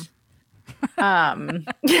minute.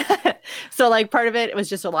 So like part of it was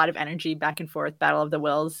just a lot of energy back and forth, battle of the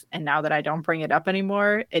wills. And now that I don't bring it up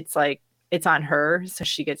anymore, it's like it's on her. So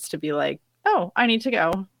she gets to be like, oh, I need to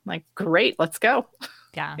go. I'm like, great, let's go.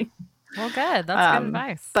 Yeah. Well, good. That's good Um,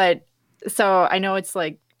 advice. But so I know it's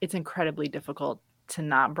like it's incredibly difficult to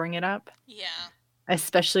not bring it up, Yeah.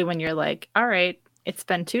 especially when you're like, all right, it's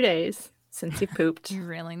been 2 days since you pooped. You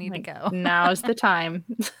really need Like, to go. Now's the time.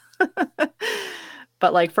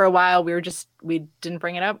 But like for a while, we didn't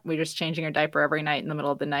bring it up. We were just changing her diaper every night in the middle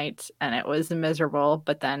of the night, and it was miserable.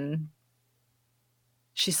 But then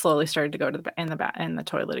she slowly started to go to in the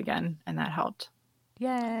toilet again, and that helped.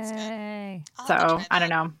 Yay. I'll have to So try I don't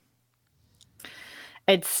that. know.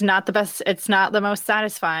 It's not the best. It's not the most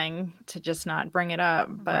satisfying to just not bring it up.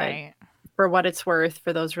 But Right. for what it's worth,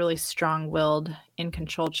 for those really strong-willed,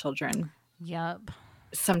 in-control children, Yep.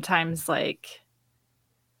 sometimes like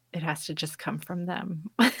it has to just come from them.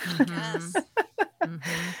 Yes. hmm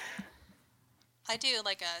I do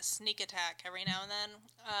like a sneak attack every now and then.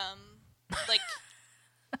 Like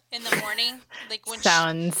in the morning, like when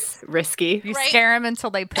Sounds risky. You Right? scare them until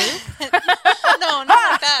they poop. no, not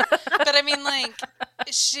like that. But I mean, like,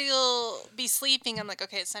 she'll be sleeping. I'm like,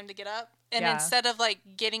 okay, it's time to get up. And Yeah. instead of like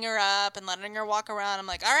getting her up and letting her walk around, I'm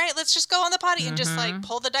like, all right, let's just go on the potty and just like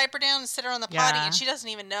pull the diaper down and sit her on the potty. Yeah. And she doesn't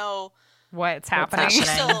even know What's What's happening? she's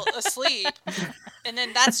happening. still asleep. And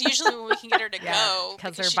then that's usually when we can get her to Yeah, go.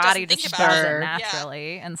 because she her doesn't body think just about does it. it Sure.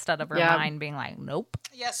 naturally instead of her Yeah. mind being like, nope.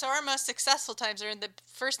 Yeah, so our most successful times are in the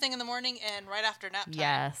first thing in the morning and right after nap time.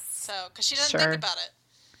 Yes. So, because she doesn't Sure. think about it.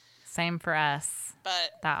 Same for us.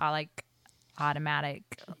 But That like automatic,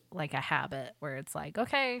 like a habit where it's like,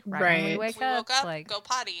 okay, right, when we Right. wake we up, woke up, like, go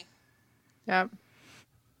potty. Yep.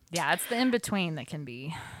 yeah, it's the in between that can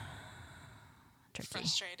be tricky.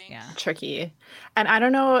 Frustrating. Yeah. Tricky. And I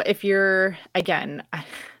don't know if you're, again,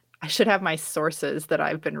 I should have my sources that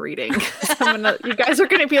I've been reading. You guys are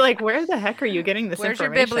going to be like, where the heck are you getting this Where's your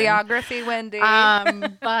information? bibliography, Wendy?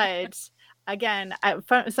 But again,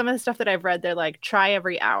 some of the stuff that I've read, they're like, try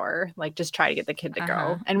every hour, like just try to get the kid to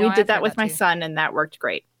Uh-huh. go. And No, we I've did that heard with that my too. son, and that worked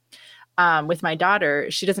great. With my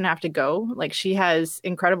daughter, she doesn't have to go. Like she has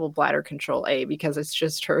incredible bladder control, because it's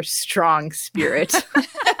just her strong spirit.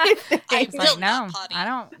 I It's will like, no, not potty. I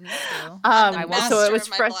don't need to. I'm the I won't. master so it was of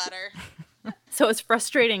my bladder. So it's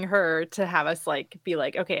frustrating her to have us like be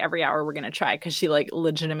like, okay, every hour we're gonna try, because she like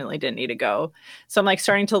legitimately didn't need to go. So I'm like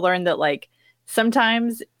starting to learn that like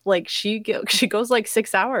sometimes like she goes like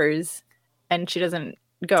 6 hours and she doesn't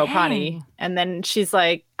go potty, Dang. and then she's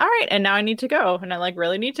like, all right, and now I need to go, and I like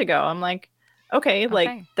really need to go. I'm like, okay. Like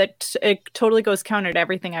Okay. that it totally goes counter to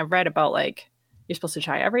everything I've read about like you're supposed to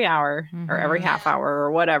try every hour or every Mhm. half hour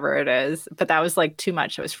or whatever it is. But that was like too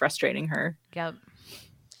much. It was frustrating her. Yep.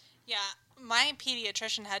 Yeah, my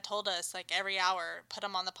pediatrician had told us like every hour, put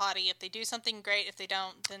them on the potty. If they do something, great. If they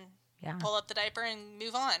don't, then Yeah. pull up the diaper and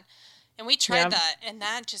move on. And we tried Yep. that, and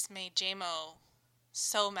that just made JMO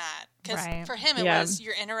so mad because Right. for him it Yeah. was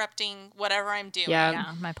you're interrupting whatever I'm doing, Yeah. Yeah. My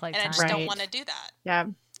and I playtime. just don't Right. want to do that. Yeah.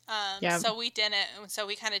 Yeah. So we didn't. And so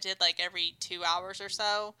we kind of did like every 2 hours or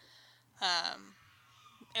so,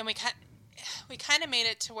 and we kind of made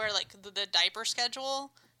it to where like the diaper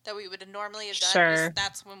schedule that we would normally have done was, Sure.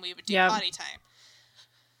 that's when we would do Yep. potty time.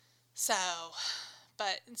 So,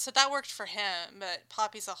 so that worked for him. But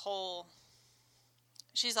Poppy's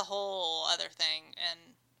she's a whole other thing, and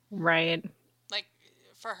Right. like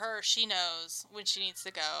for her, she knows when she needs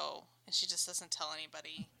to go, and she just doesn't tell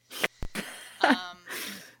anybody.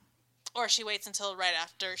 Or she waits until right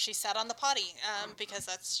after she sat on the potty, because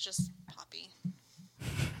that's just Poppy.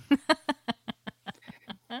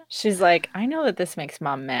 She's like, I know that this makes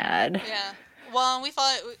mom mad. Yeah. Well, we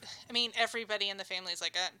thought, I mean, everybody in the family is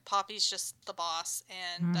like, Poppy's just the boss.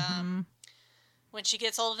 And when she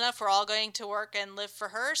gets old enough, we're all going to work and live for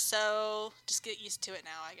her. So just get used to it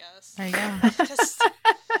now, I guess. There you go. Just,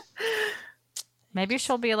 Maybe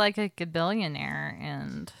she'll be like a billionaire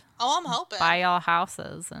and I'm hoping. buy all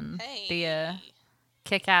houses and Hey. be a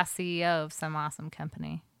kick-ass CEO of some awesome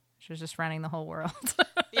company. She's just running the whole world.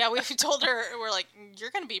 Yeah, we told her, we're like,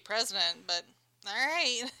 you're going to be president, but all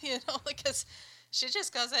right. Because she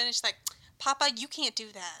just goes in and she's like, Papa, you can't do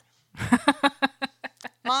that.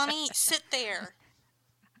 Mommy, sit there.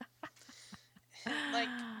 Like,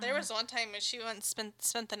 there was one time when she went and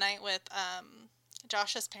spent the night with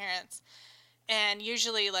Josh's parents, and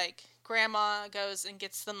usually, like, Grandma goes and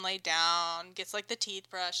gets them laid down, gets, like, the teeth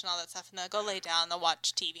brush and all that stuff, and they'll go lay down, they'll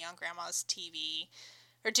watch TV on Grandma's TV,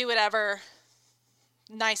 or do whatever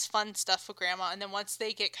nice, fun stuff with Grandma, and then once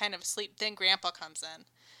they get kind of asleep, then Grandpa comes in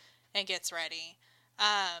and gets ready.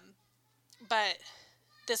 But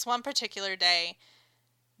this one particular day,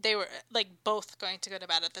 they were, like, both going to go to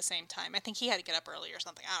bed at the same time. I think he had to get up early or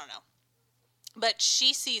something. I don't know. But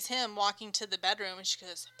she sees him walking to the bedroom, and she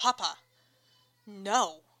goes, Papa,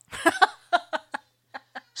 no.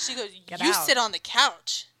 She goes, Get you out. sit on the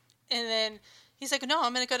couch. And then he's like, no,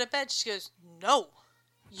 I'm going to go to bed. She goes, no,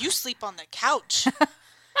 you sleep on the couch.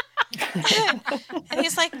 And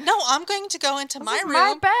he's like, no, I'm going to go into my is room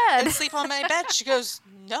my bed. and sleep on my bed. She goes,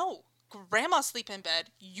 no, Grandma sleep in bed.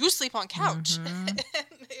 You sleep on couch. And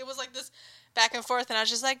it was like this back and forth, and I was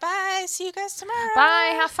just like, bye, see you guys tomorrow.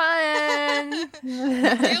 Bye, have fun.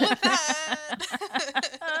 Deal with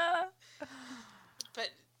that. But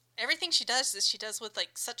everything she does is she does with,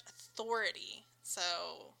 like, such authority. So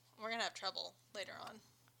we're going to have trouble later on.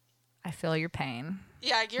 I feel your pain.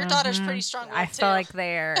 Yeah, your daughter's pretty strong-willed, I too. feel like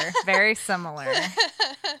they're very similar.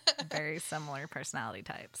 Very similar personality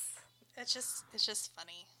types. It's just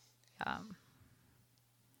funny.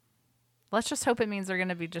 Let's just hope it means they're going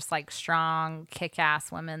to be just like strong,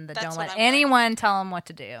 kick-ass women that That's don't what let I'm worried. anyone tell them what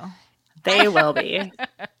to do. They will be.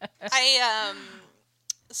 I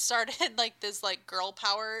started, like, this, like, girl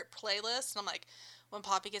power playlist, and I'm like, when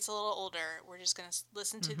Poppy gets a little older, we're just gonna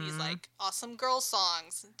listen to these, like, awesome girl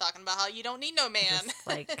songs talking about how you don't need no man. Just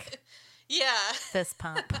like Yeah. fist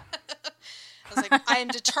pump. I was like, I am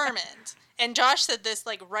determined. And Josh said this,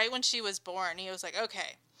 like, right when she was born. He was like,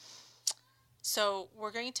 okay, so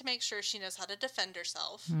we're going to make sure she knows how to defend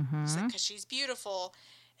herself, because she's beautiful,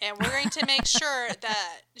 and we're going to make sure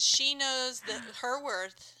that she knows her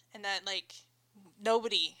worth, and that, like,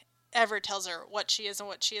 nobody ever tells her what she is and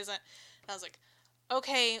what she isn't. And I was like,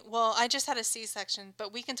 okay, well, I just had a C-section,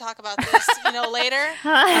 but we can talk about this, later.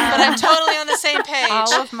 But I'm totally on the same page.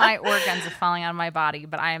 All of my organs are falling out of my body,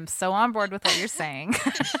 but I am so on board with what you're saying.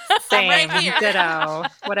 Same. right here. Ditto.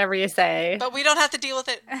 Whatever you say. But we don't have to deal with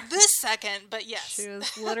it this second, but yes. She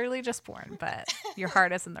was literally just born, but your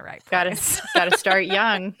heart is in the right Gotta place. start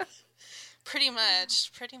young. Pretty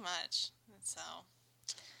much. So,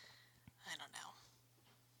 I don't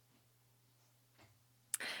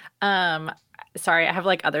know. Sorry, I have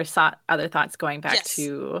like other thoughts going back Yes.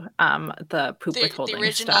 to the poop The withholding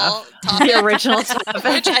original stuff. topic. The original topic.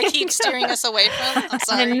 Which I keep steering us away from. I'm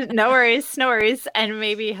sorry. And no worries. And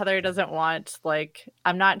maybe Heather doesn't want, like,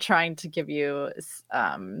 I'm not trying to give you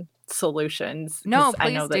solutions. 'cause No,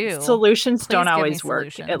 I know please that do. solutions Please don't give me always work.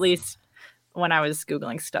 solutions. At least when I was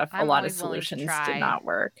Googling stuff, a I'm lot of always willing to solutions try did not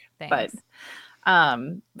work. Thanks. But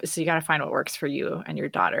so you got to find what works for you and your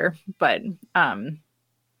daughter. But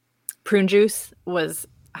prune juice was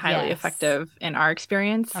highly Yes. effective in our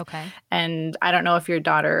experience. Okay. And I don't know if your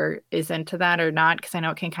daughter is into that or not, because I know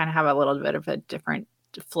it can kind of have a little bit of a different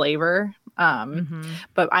flavor.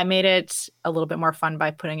 But I made it a little bit more fun by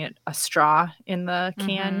putting a straw in the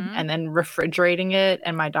can and then refrigerating it.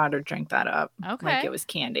 And my daughter drank that up Okay. like it was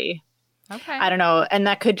candy. Okay. I don't know. And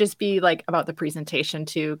that could just be like about the presentation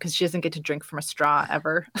too, because she doesn't get to drink from a straw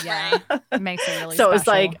ever. Yeah. It makes it really So it was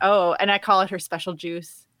special. like, oh, and I call it her special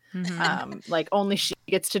juice. Mhm. Like only she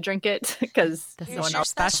gets to drink it because This no is one your else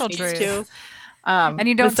special needs juice. to. And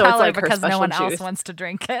you don't so tell it's her like because no special one else juice. wants to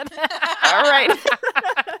drink it. All right.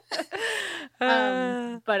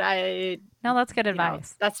 But I, No, that's good you know,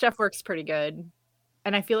 advice. that stuff works pretty good.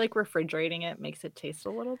 And I feel like refrigerating it makes it taste a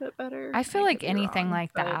little bit better. I feel could like be anything wrong,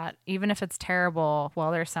 like but that, even if it's terrible,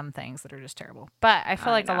 well, there's some things that are just terrible. But I feel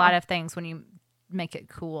I like a know. lot of things, when you make it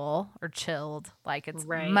cool or chilled. Like it's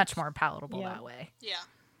Right. much more palatable Yeah. that way.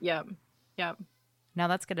 Yeah. Yep. No,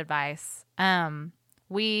 that's good advice.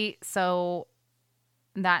 So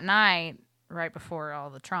that night, right before all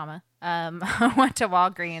the trauma, I went to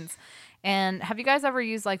Walgreens. And have you guys ever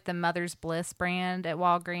used like the Mother's Bliss brand at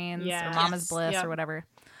Walgreens Yeah. or Mama's Yes. Bliss Yep. or whatever?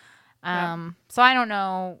 So I don't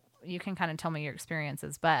know. You can kind of tell me your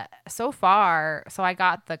experiences, but so far, so I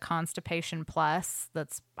got the Constipation Plus.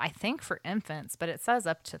 That's I think for infants, but it says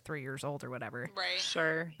up to 3 years old or whatever. Right.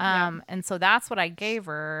 Sure. And so that's what I gave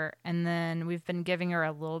her. And then we've been giving her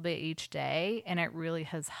a little bit each day, and it really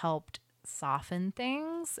has helped soften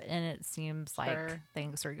things. And it seems like Sure.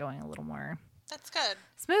 things are going a little more That's good.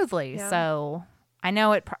 smoothly. Yeah. So I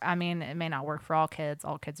know it, I mean, it may not work for all kids.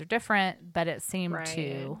 All kids are different, but it seemed Right.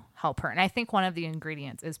 to help her. And I think one of the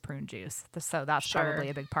ingredients is prune juice. So that's Sure. probably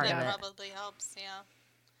a big part That of it. probably helps. Yeah.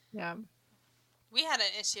 Yeah. We had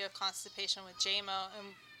an issue of constipation with JMO,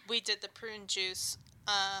 and we did the prune juice,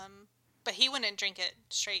 but he wouldn't drink it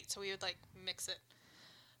straight, so we would like mix it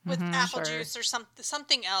with apple Sure. juice or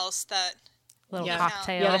something else that. Little Yeah.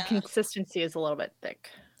 cocktail. Yeah, the Yeah. consistency is a little bit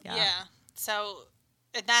thick. Yeah. So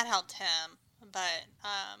and that helped him, but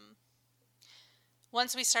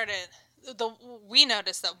once we started, we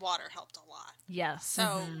noticed that water helped a lot. Yes.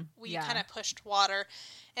 So we Yeah. kind of pushed water,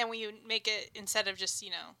 and we would make it instead of just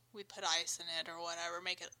we'd put ice in it or whatever,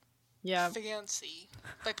 make it Yeah. fancy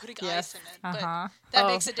by putting Yes. ice in it. But Uh-huh. that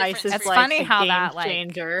makes a difference. Ice is It's for like funny the how game that, like,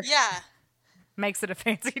 changer. yeah, Makes it a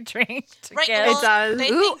fancy drink to right. get. well, It does. They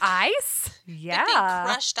Ooh, think, ice? they think Yeah.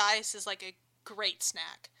 crushed ice is like a great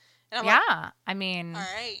snack, and I'm Yeah. I mean, like,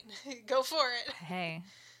 all right, go for it. hey,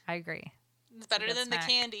 I agree. It's better good than snack. the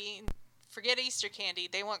candy. Forget Easter candy.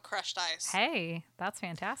 They want crushed ice. Hey, that's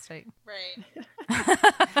fantastic. Right.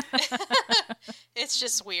 It's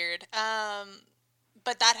just weird.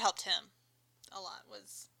 But that helped him a lot.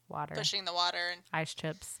 Was Water, pushing the water and ice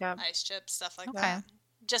chips. Yeah. ice chips, stuff like Okay. that.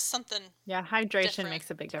 Just something. Yeah, hydration Different.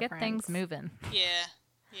 makes a big Get difference. things moving. Yeah.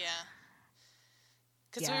 Yeah.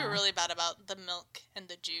 Because we Yeah. were really bad about the milk and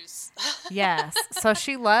the juice. Yes. So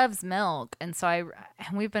she loves milk, and so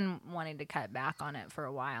and we've been wanting to cut back on it for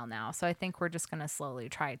a while now. So I think we're just gonna slowly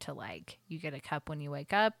try to, like, you get a cup when you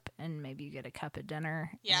wake up, and maybe you get a cup at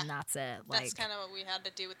dinner, Yeah. and that's it. Like, That's kind of what we had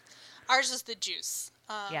to do with ours. Is the juice.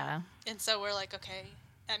 yeah. And so we're like, okay,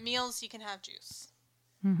 at meals you can have juice.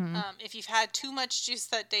 Mm-hmm. If you've had too much juice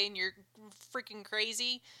that day and you're freaking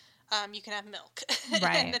crazy, you can have milk.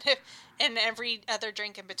 Right. and every other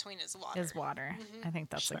drink in between is water. Is water. I think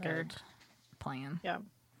that's a Sure. good plan. Yeah.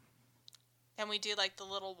 And we do like the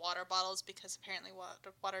little water bottles because apparently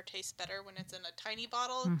water tastes better when it's in a tiny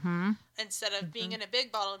bottle Mm-hmm. instead of being in a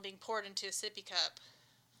big bottle and being poured into a sippy cup.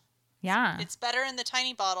 Yeah. It's better in the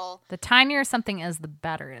tiny bottle, The tinier something is, the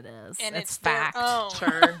better it is. and it's it's their fact. own.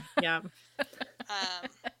 Sure. Yeah.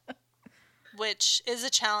 Which is a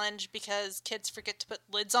challenge because kids forget to put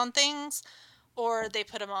lids on things, or they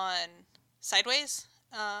put them on sideways.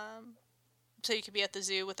 So you could be at the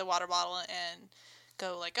zoo with a water bottle and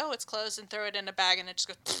go like, "Oh, it's closed," and throw it in a bag, and it just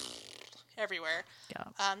goes everywhere.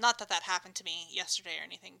 Yeah. Not that happened to me yesterday or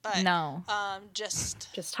anything, but No.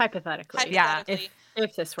 Just hypothetically. Yeah, hypothetically,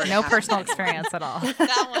 If this were to No happen. personal experience at all.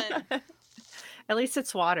 that one, At least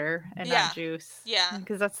it's water and Yeah. not juice. Yeah.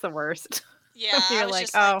 Because that's the worst. yeah, I You're was like,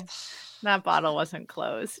 just oh, like, that bottle wasn't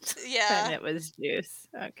closed. yeah, And it was juice.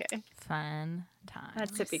 Okay. Fun times. That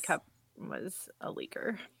sippy cup was a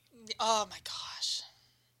leaker. oh my gosh,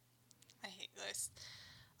 I hate this.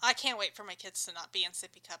 I can't wait for my kids to not be in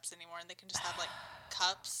sippy cups anymore, and they can just have like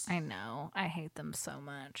cups. I know. I hate them so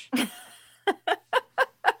much.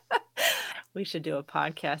 We should do a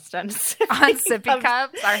podcast on On sippy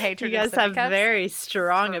cups, our You hatred guys of sippy have cups. very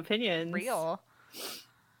strong opinions. real.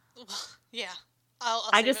 Yeah, I'll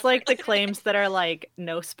I save just it for like the later. claims that are like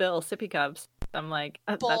no spill sippy cups. I'm like,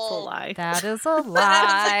 that's a Bull. lie. That is a That happens like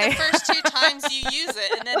lie. the first 2 times you use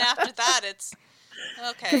it, and then after that, it's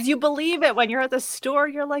okay. Because you believe it when you're at the store.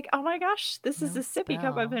 You're like, oh my gosh, this is No the sippy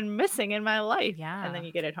cup spill. I've been missing in my life. Yeah. And then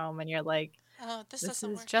you get it home and you're like, Oh, this this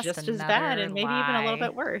doesn't is work. Just just as bad another and maybe even a little lie.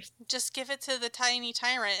 bit worse. Just give it to the tiny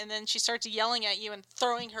tyrant, and then she starts yelling at you and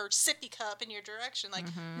throwing her sippy cup in your direction. Like,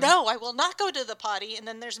 Mm-hmm. no, I will not go to the potty. And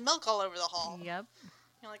then there's milk all over the hall. Yep.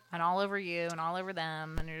 You're like, And all over you and all over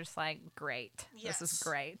them. And you're just like, great. This is Yes.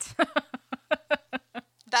 great.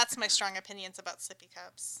 that's my strong opinions about sippy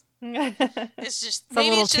cups. It's just It's a maybe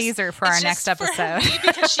little it's just- teaser for it's our next just for episode. me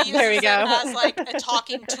because she uses There we it go. as like a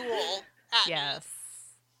talking tool at Yes. me.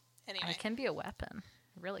 Anyway, It can be a weapon.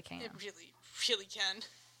 It really can. it really, really can.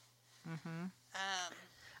 Mm-hmm.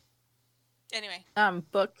 Anyway,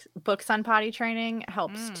 Books on potty training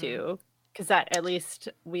helps too. because that at least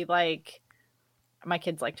we like. My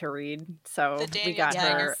kids like to read, so The we Daniel got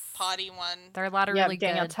Tiger her. Yes. potty one. There are a lot of Yeah, really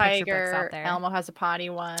Daniel good picture books Tiger. out there. Elmo has a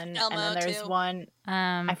potty one, Elmo, and then there's too. one.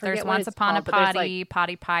 There's forget what Once it's Upon a called, but there's, Potty,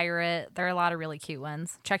 Potty Pirate. There are a lot of really cute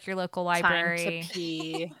ones. Check your local Time library. to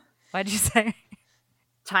Pee. What'd you say?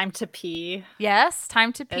 Time to Pee. Yes,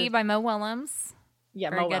 Time to Pee Is- by Mo Willems.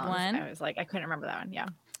 Yeah, Very Mo good Willems. one. I was like, I couldn't remember that one. Yeah,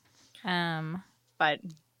 My but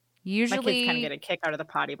my usually kids kind of get a kick out of the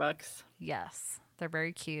potty books. yes, they're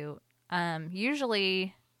very cute.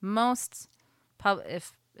 Usually most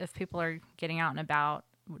if people are getting out and about,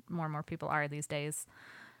 more and more people are these days.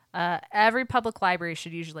 Every public library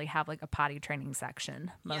should usually have like a potty training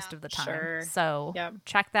section most Yeah. of the time. Sure. So Yep.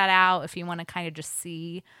 check that out if you want to kind of just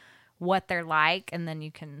see what they're like, and then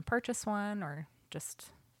you can purchase one or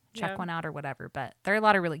just check Yep. one out or whatever. But there are a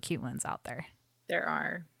lot of really cute ones out there. There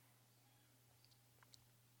are.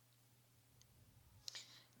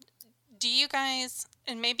 Do you guys,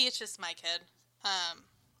 and maybe it's just my kid,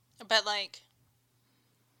 but like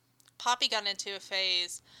Poppy got into a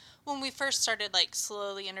phase when we first started like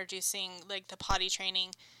slowly introducing like the potty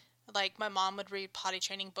training. Like my mom would read potty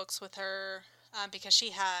training books with her because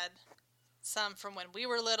she had some from when we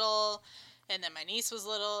were little, and then my niece was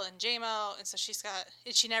little, and JMO, and so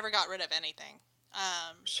she never got rid of anything,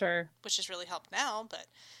 Sure. which has really helped now. But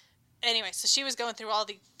anyway, so she was going through all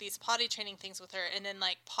these potty training things with her, and then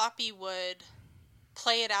like Poppy would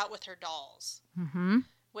play it out with her dolls, Mm-hmm.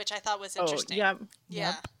 which I thought was Oh, interesting. yep.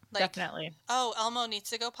 Yeah, like Definitely. oh, Elmo needs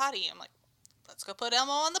to go potty. I'm like, let's go put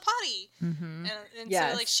Elmo on the potty. Mm-hmm. And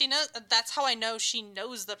Yes. so like she knows. That's how I know she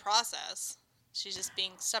knows the process. She's just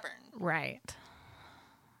being stubborn, Right.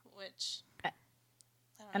 which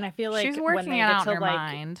And I feel like She's when working they it get out to in her like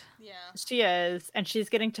mind. yeah, she is, and she's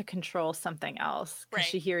getting to control something else because Right.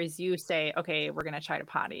 she hears you say, "Okay, we're gonna try to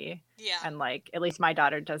potty," yeah, and like at least my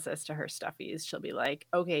daughter does this to her stuffies. She'll be like,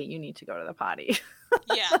 "Okay, you need to go to the potty."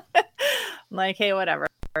 yeah. I'm like, hey, whatever.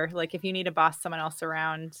 Like if you need to boss someone else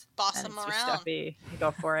around, Boss and them it's your around. stuffy, you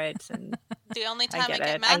go for it. And The only I time I get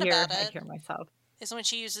get it. mad I about it hear myself. is when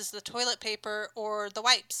she uses the toilet paper or the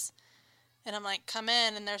wipes. And I'm like, come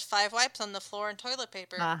in, and there's 5 wipes on the floor and toilet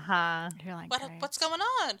paper. Uh huh. You're like, What's "Great." going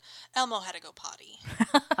on? Elmo had to go potty.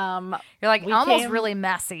 You're like, We almost came- really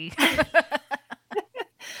messy.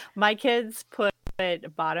 My kids put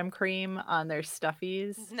bottom cream on their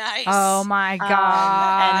stuffies. Nice. Oh my And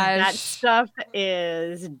that gosh. stuff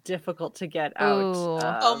is difficult to get out. Ooh.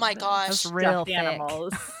 Oh my of gosh. That's stuffed real thick.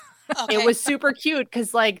 animals. Okay. It was super cute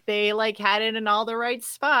because like they like had it in all the right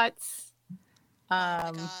spots.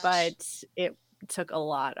 my gosh. But it took a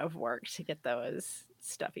lot of work to get those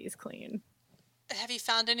stuffies clean. Have you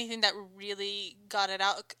found anything that really got it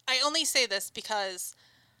out? I only say this because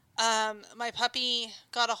my puppy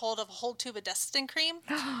got a hold of a whole tube of Destin cream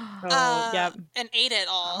Oh, yep. and ate it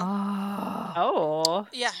all. Oh. Oh,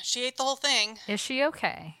 Yeah, she ate the whole thing. Is she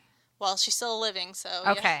okay? Well, she's still living, so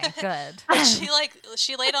yeah. Okay, good. But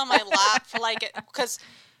she laid on my lap for like because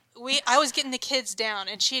I was getting the kids down,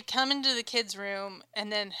 and she had come into the kids' room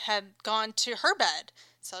and then had gone to her bed.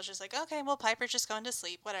 So I was just like, okay, well, Piper's just going to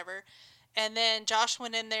sleep, whatever. And then Josh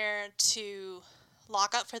went in there to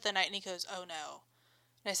lock up for the night, and he goes, oh no.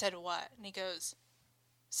 And I said, what? And he goes,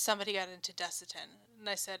 somebody got into Desitin. And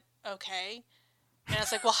I said, okay. And I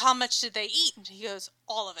was like, well, how much did they eat? And he goes,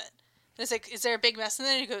 all of it. And I was like, is there a big mess in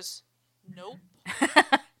there? And he goes, nope.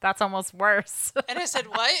 That's almost worse. And I said,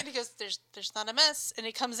 what? And he goes, there's not a mess. And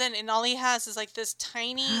he comes in, and all he has is like this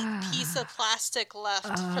tiny piece of plastic left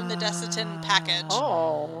from the Desitin package.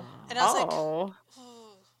 oh, And I was like, oh. ooh.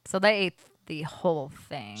 So they ate the whole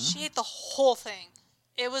thing. She ate the whole thing.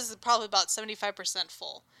 It was probably about 75%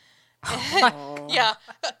 full. Oh. Yeah.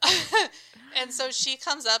 And so she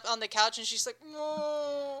comes up on the couch, and she's like,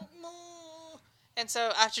 moo, moo. And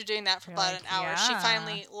so after doing that for You're about like, an hour, she yeah.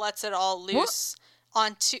 finally lets it all loose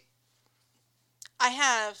onto. I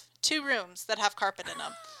have 2 rooms that have carpet in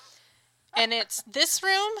them. And it's this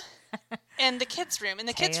room and the kids' room. And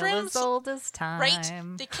the kids' Tale room, as old as time.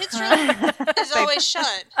 right? The kids' room is always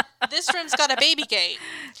shut. This room's got a baby gate.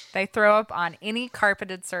 They throw up on any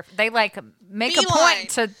carpeted surface. They like make a Beeline. point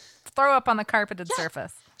to throw up on the carpeted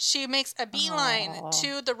surface. She makes a beeline Aw.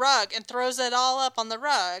 to the rug and throws it all up on the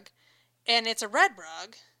rug. And it's a red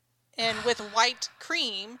rug and with white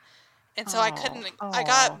cream. And so I couldn't, I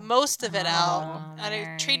got most of it out and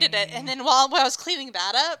I treated it. And then while I was cleaning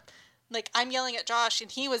that up, like I'm yelling at Josh,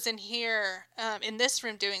 and he was in here in this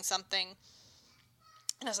room doing something.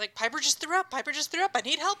 And I was like, Piper just threw up. Piper just threw up. I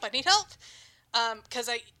need help. I need help. Because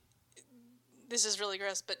this is really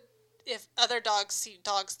gross, but if other dogs see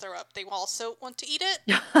dogs throw up, they also want to eat it.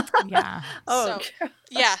 Yeah. Oh,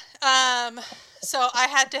 Yeah. So I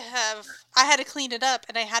had to clean it up,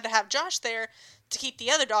 and I had to have Josh there to keep the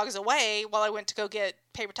other dogs away while I went to go get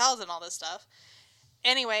paper towels and all this stuff.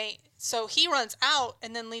 Anyway, so he runs out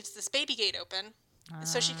and then leaves this baby gate open.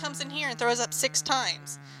 So she comes in here and throws up 6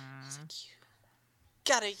 times. I was like, you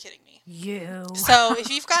gotta be kidding me. You. So if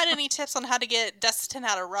you've got any tips on how to get Desitin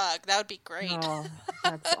out of rug, that would be great. oh,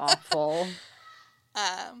 that's awful.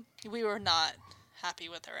 We were not happy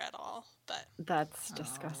with her at all, but That's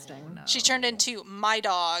disgusting. No. she turned into my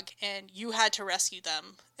dog, and you had to rescue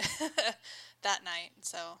them that night.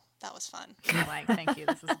 So that was fun. You're like, thank you.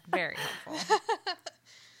 This is very helpful.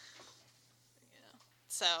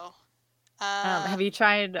 So, Have you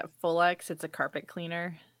tried Fulex? It's a carpet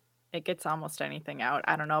cleaner. It gets almost anything out.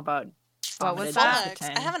 I don't know about What was vomited that? Fulex.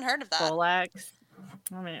 Desitin. I haven't heard of that. Fulex.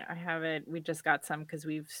 I mean, I have it. We just got some because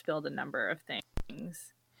we've spilled a number of things. Yeah,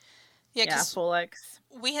 Yeah, because Fulex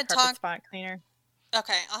we had carpet talked. spot cleaner.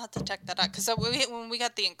 Okay, I'll have to check that out. Because when we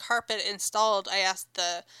got the carpet installed, I asked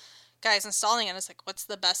the guys installing it, I was like, what's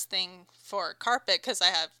the best thing for carpet? Because I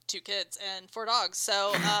have 2 kids and 4 dogs.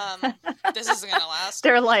 So this isn't going to last.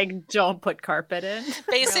 They're like, don't put carpet in.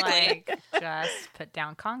 Basically. You're like, just put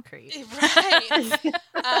down concrete. Right.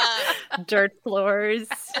 Dirt floors.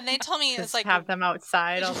 And they told me it's Just like, have them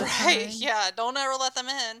outside all the right, time. yeah, don't ever let them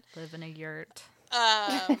in. Live in a yurt.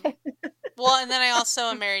 Well, and then I also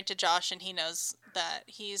am married to Josh, and he knows that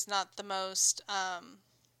he's not the most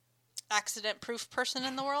accident-proof person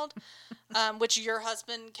in the world, which your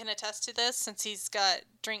husband can attest to this, since he's got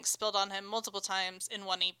drinks spilled on him multiple times in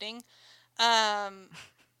one evening.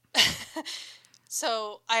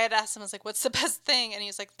 So I had asked him, I was like, what's the best thing? And he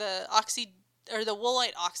was like, the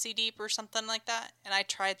Woolite Oxy Deep or something like that. And I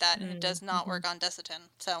tried that, and it does not work on Desitin.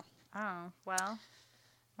 So Oh, well,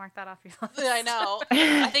 mark that off your list. I know.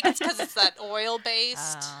 I think it's because it's that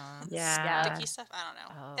oil-based Yeah. sticky stuff. I don't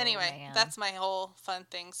know. Oh, Anyway, man. that's my whole fun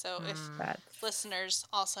thing. So if That's listeners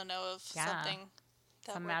also know of Yeah. something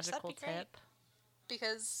that Some works, that'd magical be great. tip.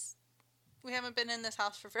 Because we haven't been in this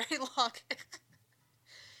house for very long.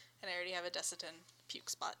 And I already have a Desitin puke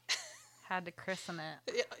spot. Had to christen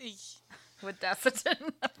it Yeah, with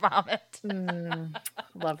Desitin vomit.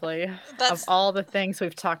 lovely. That's- Of all the things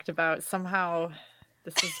we've talked about, somehow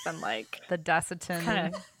this has been like, The Desitin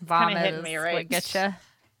Kinda vomit hit is me, what right? get you.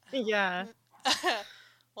 yeah.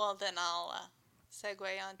 well, then I'll segue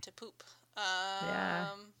on to poop. Yeah.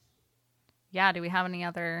 Yeah, do we have any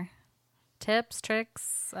other tips,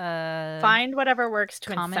 tricks? Find whatever works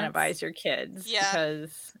to comments? incentivize your kids. Yeah.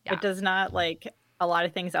 Because Yeah. it does not, like, a lot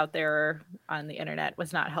of things out there on the internet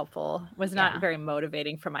was not helpful, was not Yeah. very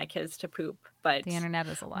motivating for my kids to poop. But The internet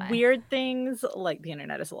is a lie. weird things like the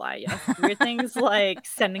internet is a lie, yes. Weird things like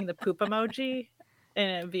sending the poop emoji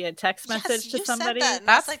via text message yes, to you somebody. Said that, and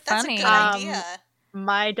I was That's like, that's funny. a good idea.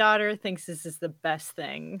 My daughter thinks this is the best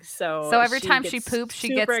thing. So So every time she gets poops, she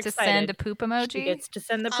super gets to send a excited. poop emoji? She gets to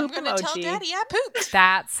send the I'm poop gonna tell emoji. Daddy I pooped.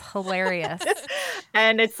 That's hilarious.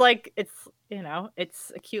 And it's like, it's, you know, it's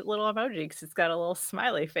a cute little emoji because it's got a little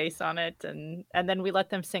smiley face on it. And then we let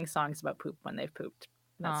them sing songs about poop when they've pooped.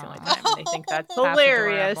 And that's the only Aw. time they think that's That's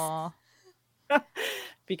hilarious adorable.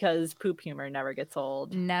 because poop humor never gets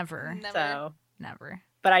old. Never. Never. So, Never.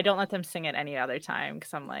 but I don't let them sing it any other time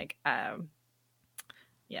because I'm like,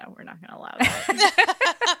 yeah, we're not going to allow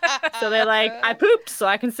that. So they're like, I pooped, so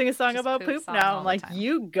I can sing a song Just about poop poop song now. all I'm the like, time.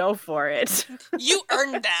 you go for it. You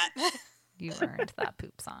earned that. You earned that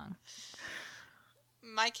poop song.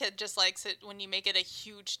 My kid just likes it when you make it a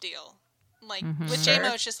huge deal. Like Mhm. with Sure.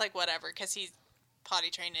 JMO, it's just like whatever, because he's potty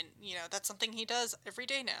trained, and you know that's something he does every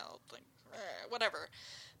day now. Like whatever.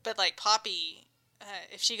 But like Poppy,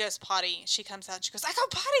 if she goes potty, she comes out. And she goes, "I go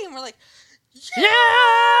potty," and we're like,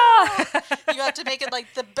 Yeah! "You have to make it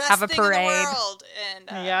like the best Have a thing in parade. the world."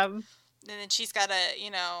 And Yep. and then she's got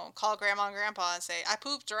to call grandma and grandpa and say, "I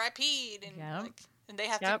pooped" or "I peed," and Yep. and they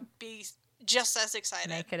have Yep. to be just as excited.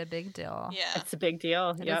 Make it a big deal. Yeah. It's a big deal.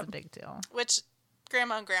 It is Yep. a big deal. Which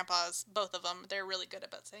grandma and grandpa's, both of them, they're really good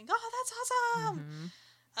about saying, "Oh, that's awesome,"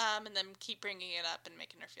 Mhm. and then keep bringing it up and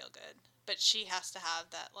making her feel good. But she has to have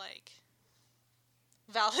that like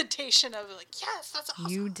validation of like, "Yes, that's awesome."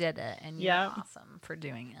 You did it, and you're Yeah. awesome for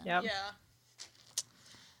doing it. Yep. Yeah.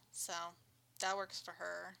 So that works for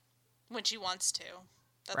her when she wants to.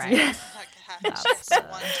 That's Right. that could happen. She has That's to the-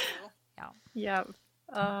 want to. Yep.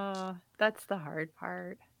 That's the hard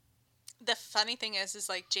part. The funny thing is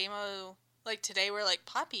like JMO, like today we're like,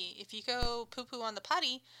 "Poppy, if you go poo poo on the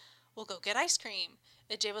potty, we'll go get ice cream."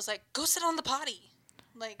 And Jay was like, "Go sit on the potty."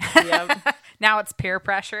 Like, Yep. Now it's peer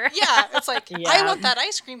pressure. yeah, it's like, I Yeah. want that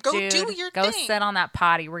ice cream. Go Dude, do your go thing. sit on that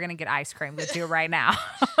potty. We're gonna get ice cream. Go do it right now.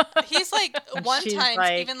 He's like, one she's time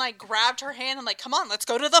like- even like grabbed her hand and like, come on, let's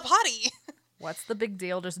go to the potty. What's the big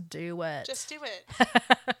deal? Just do it. Just do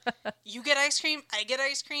it. You get ice cream. I get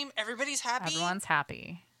ice cream. Everybody's happy. Everyone's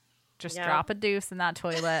happy. Just Yep. drop a deuce in that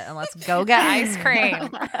toilet and let's go get ice cream.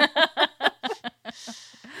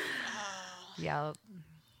 Yep.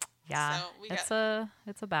 Yeah. So we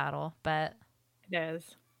it's a battle, but It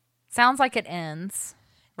is. sounds like it ends.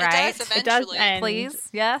 It Right? does It does eventually. end. Please.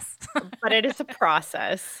 Yes. But it is a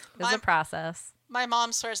process. It's a process. My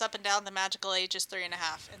mom swears up and down the magical age is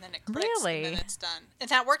 3.5, and then it clicks, Really? and then it's done. And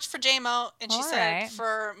that worked for JMO, and she All said right.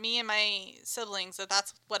 for me and my siblings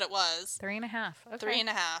that's what it was. 3.5. Okay.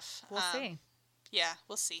 3.5. We'll see. Yeah,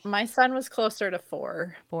 we'll see. My son was closer to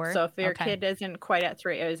 4. 4? So if your Okay. kid isn't quite at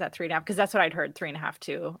 3, it was at 3.5 because that's what I'd heard 3.5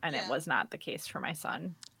 too, and Yeah. it was not the case for my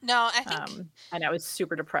son. No, I think And I was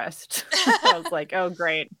super depressed. I was like, oh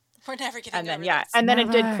great. we're never getting And then over yeah, this. and then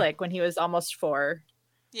it did Never. click when he was almost 4.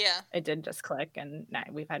 Yeah, It did just click, and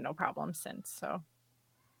we've had no problems since. So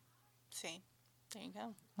see. There you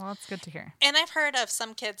go. Well, it's good to hear. And I've heard of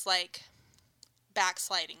some kids like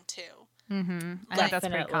backsliding too. Mm-hmm. I think that's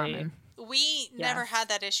pretty Definitely. common. We never Yes. had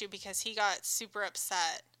that issue because he got super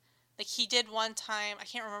upset. Like he did one time, I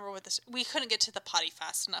can't remember what this. We couldn't get to the potty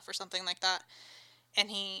fast enough or something like that, and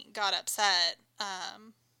he got upset.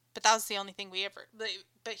 But that was the only thing we ever.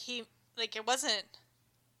 But he like it wasn't.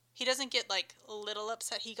 He doesn't get like a little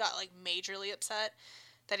upset. He got like majorly upset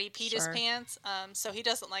that he peed his Sure. pants. So he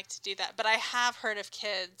doesn't like to do that. But I have heard of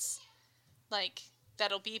kids like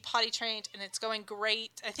that'll be potty trained and it's going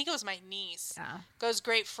great. I think it was my niece. Yeah. Goes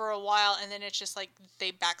great for a while and then it's just like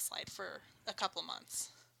they backslide for a couple months.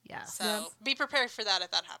 Yes. So be prepared for that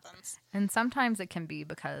if that happens. And sometimes it can be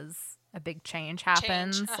because a big change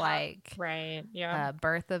happens, uh-huh. like right, yeah,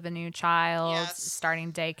 birth of a new child, Yes.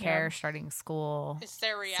 starting daycare, Yeah. starting school. It's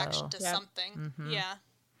their reaction to Yep. something. Mhm. Yeah.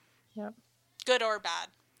 yep, Good or bad.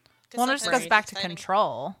 'Cause Well, and it just sometimes goes it's back to exciting.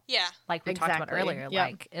 control, Yeah. like we talked about Exactly. earlier. Yep.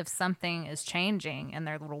 Like if something is changing in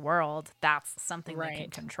their little world, that's something they can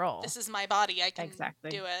Right. control. This is my body. I can Exactly.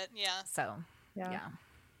 do it. Yeah. So yeah, yeah.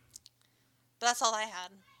 But that's all I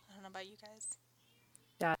had. I don't know about you guys.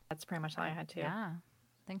 yeah. That's pretty much all I had too. Yeah.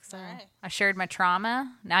 I think so. All right. I shared my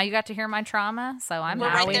trauma. Now you got to hear my trauma, so I'm We're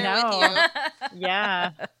Now right we there with know. you.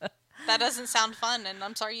 Yeah, That doesn't sound fun, and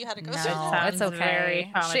I'm sorry you had to go No, through that. it's sounds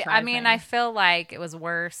very okay. I mean, I traumatizing. feel like it was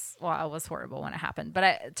worse. Well, it was horrible when it happened,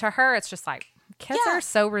 but to her, it's just like kids Yeah. are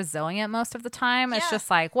so resilient most of the time. It's Yeah. just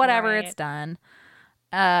like whatever, it's Right. done.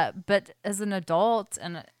 But as an adult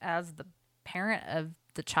and as the parent of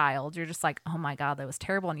the child, you're just like, oh my god, that was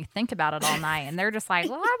terrible, and you think about it all night, and they're just like,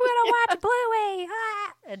 well, I'm gonna watch Bluey,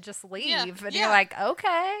 and just leave, Yeah, and yeah. you're like,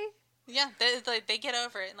 okay. Yeah, they get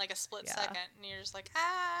over it in like a split Yeah. second, and you're just like,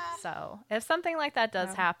 ah. So if something like that does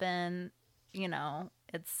Yeah. happen,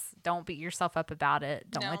 don't beat yourself up about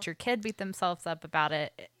it. Don't No. let your kid beat themselves up about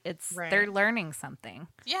it. It's Right. they're learning something.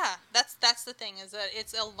 Yeah, that's the thing is that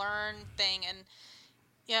it's a learn thing, and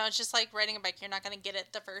it's just like riding a bike. You're not going to get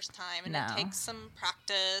it the first time, and No. it takes some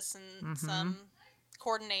practice and Mhm. some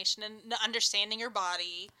coordination and understanding your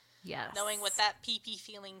body, Yes. knowing what that pee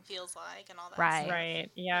feeling feels like, and all that. Right. stuff.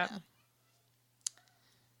 right, yeah.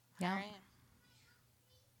 Yeah. All right.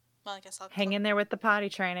 Well, I guess I'll Hang in there with the potty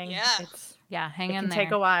training. Yeah. Yeah. Hang It in can there.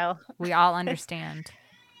 take a while. We all understand.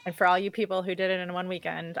 And for all you people who did it in one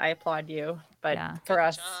weekend, I applaud you. But Yeah. for Good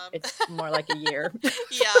us, job. it's more like a year.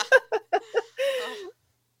 Yeah. Oh.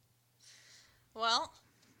 Well,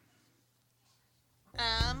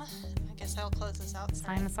 I guess I'll close this out.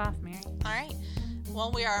 Sorry. Sign us off, Mary. All right.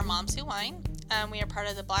 Well, we are Moms Who Whine. We are part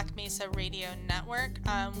of the Black Mesa Radio Network.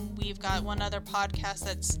 We've got one other podcast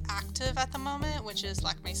that's active at the moment, which is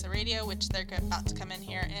Black Mesa Radio, which they're about to come in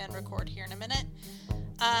here and record here in a minute.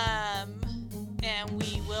 And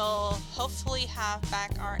we will hopefully have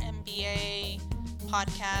back our NBA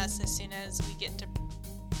podcast as soon as we get to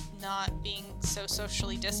not being so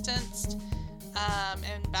socially distanced.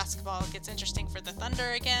 And basketball gets interesting for the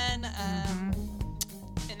Thunder again.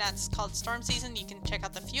 And that's called Storm Season. You can check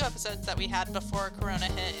out the few episodes that we had before Corona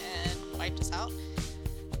hit and wiped us out.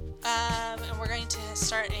 And we're going to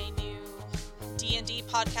start a new D&D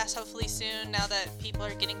podcast hopefully soon, now that people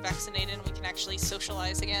are getting vaccinated and we can actually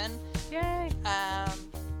socialize again. Yay. I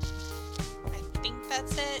think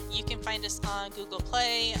that's it. You can find us on Google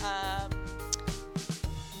Play.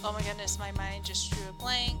 Oh my goodness, my mind just drew a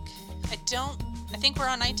blank. I think we're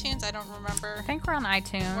on iTunes. I don't remember. I think we're on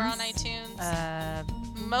iTunes. We're on iTunes.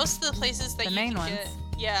 Most of the places that the you main can ones. get,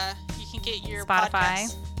 yeah, you can get your Spotify.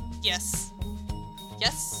 podcasts. Yes.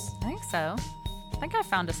 Yes. I think so. I think I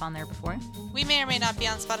found us on there before. We may or may not be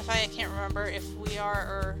on Spotify. I can't remember if we are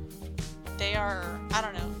or they are. Or, I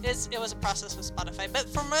don't know. It was a process with Spotify. But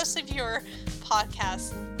for most of your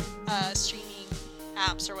podcast streaming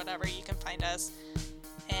apps or whatever, you can find us.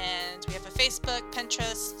 And we have a Facebook,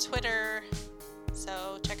 Pinterest, Twitter.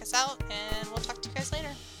 So check us out, and we'll talk to you guys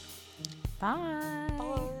later. Bye.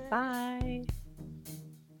 Bye. Bye.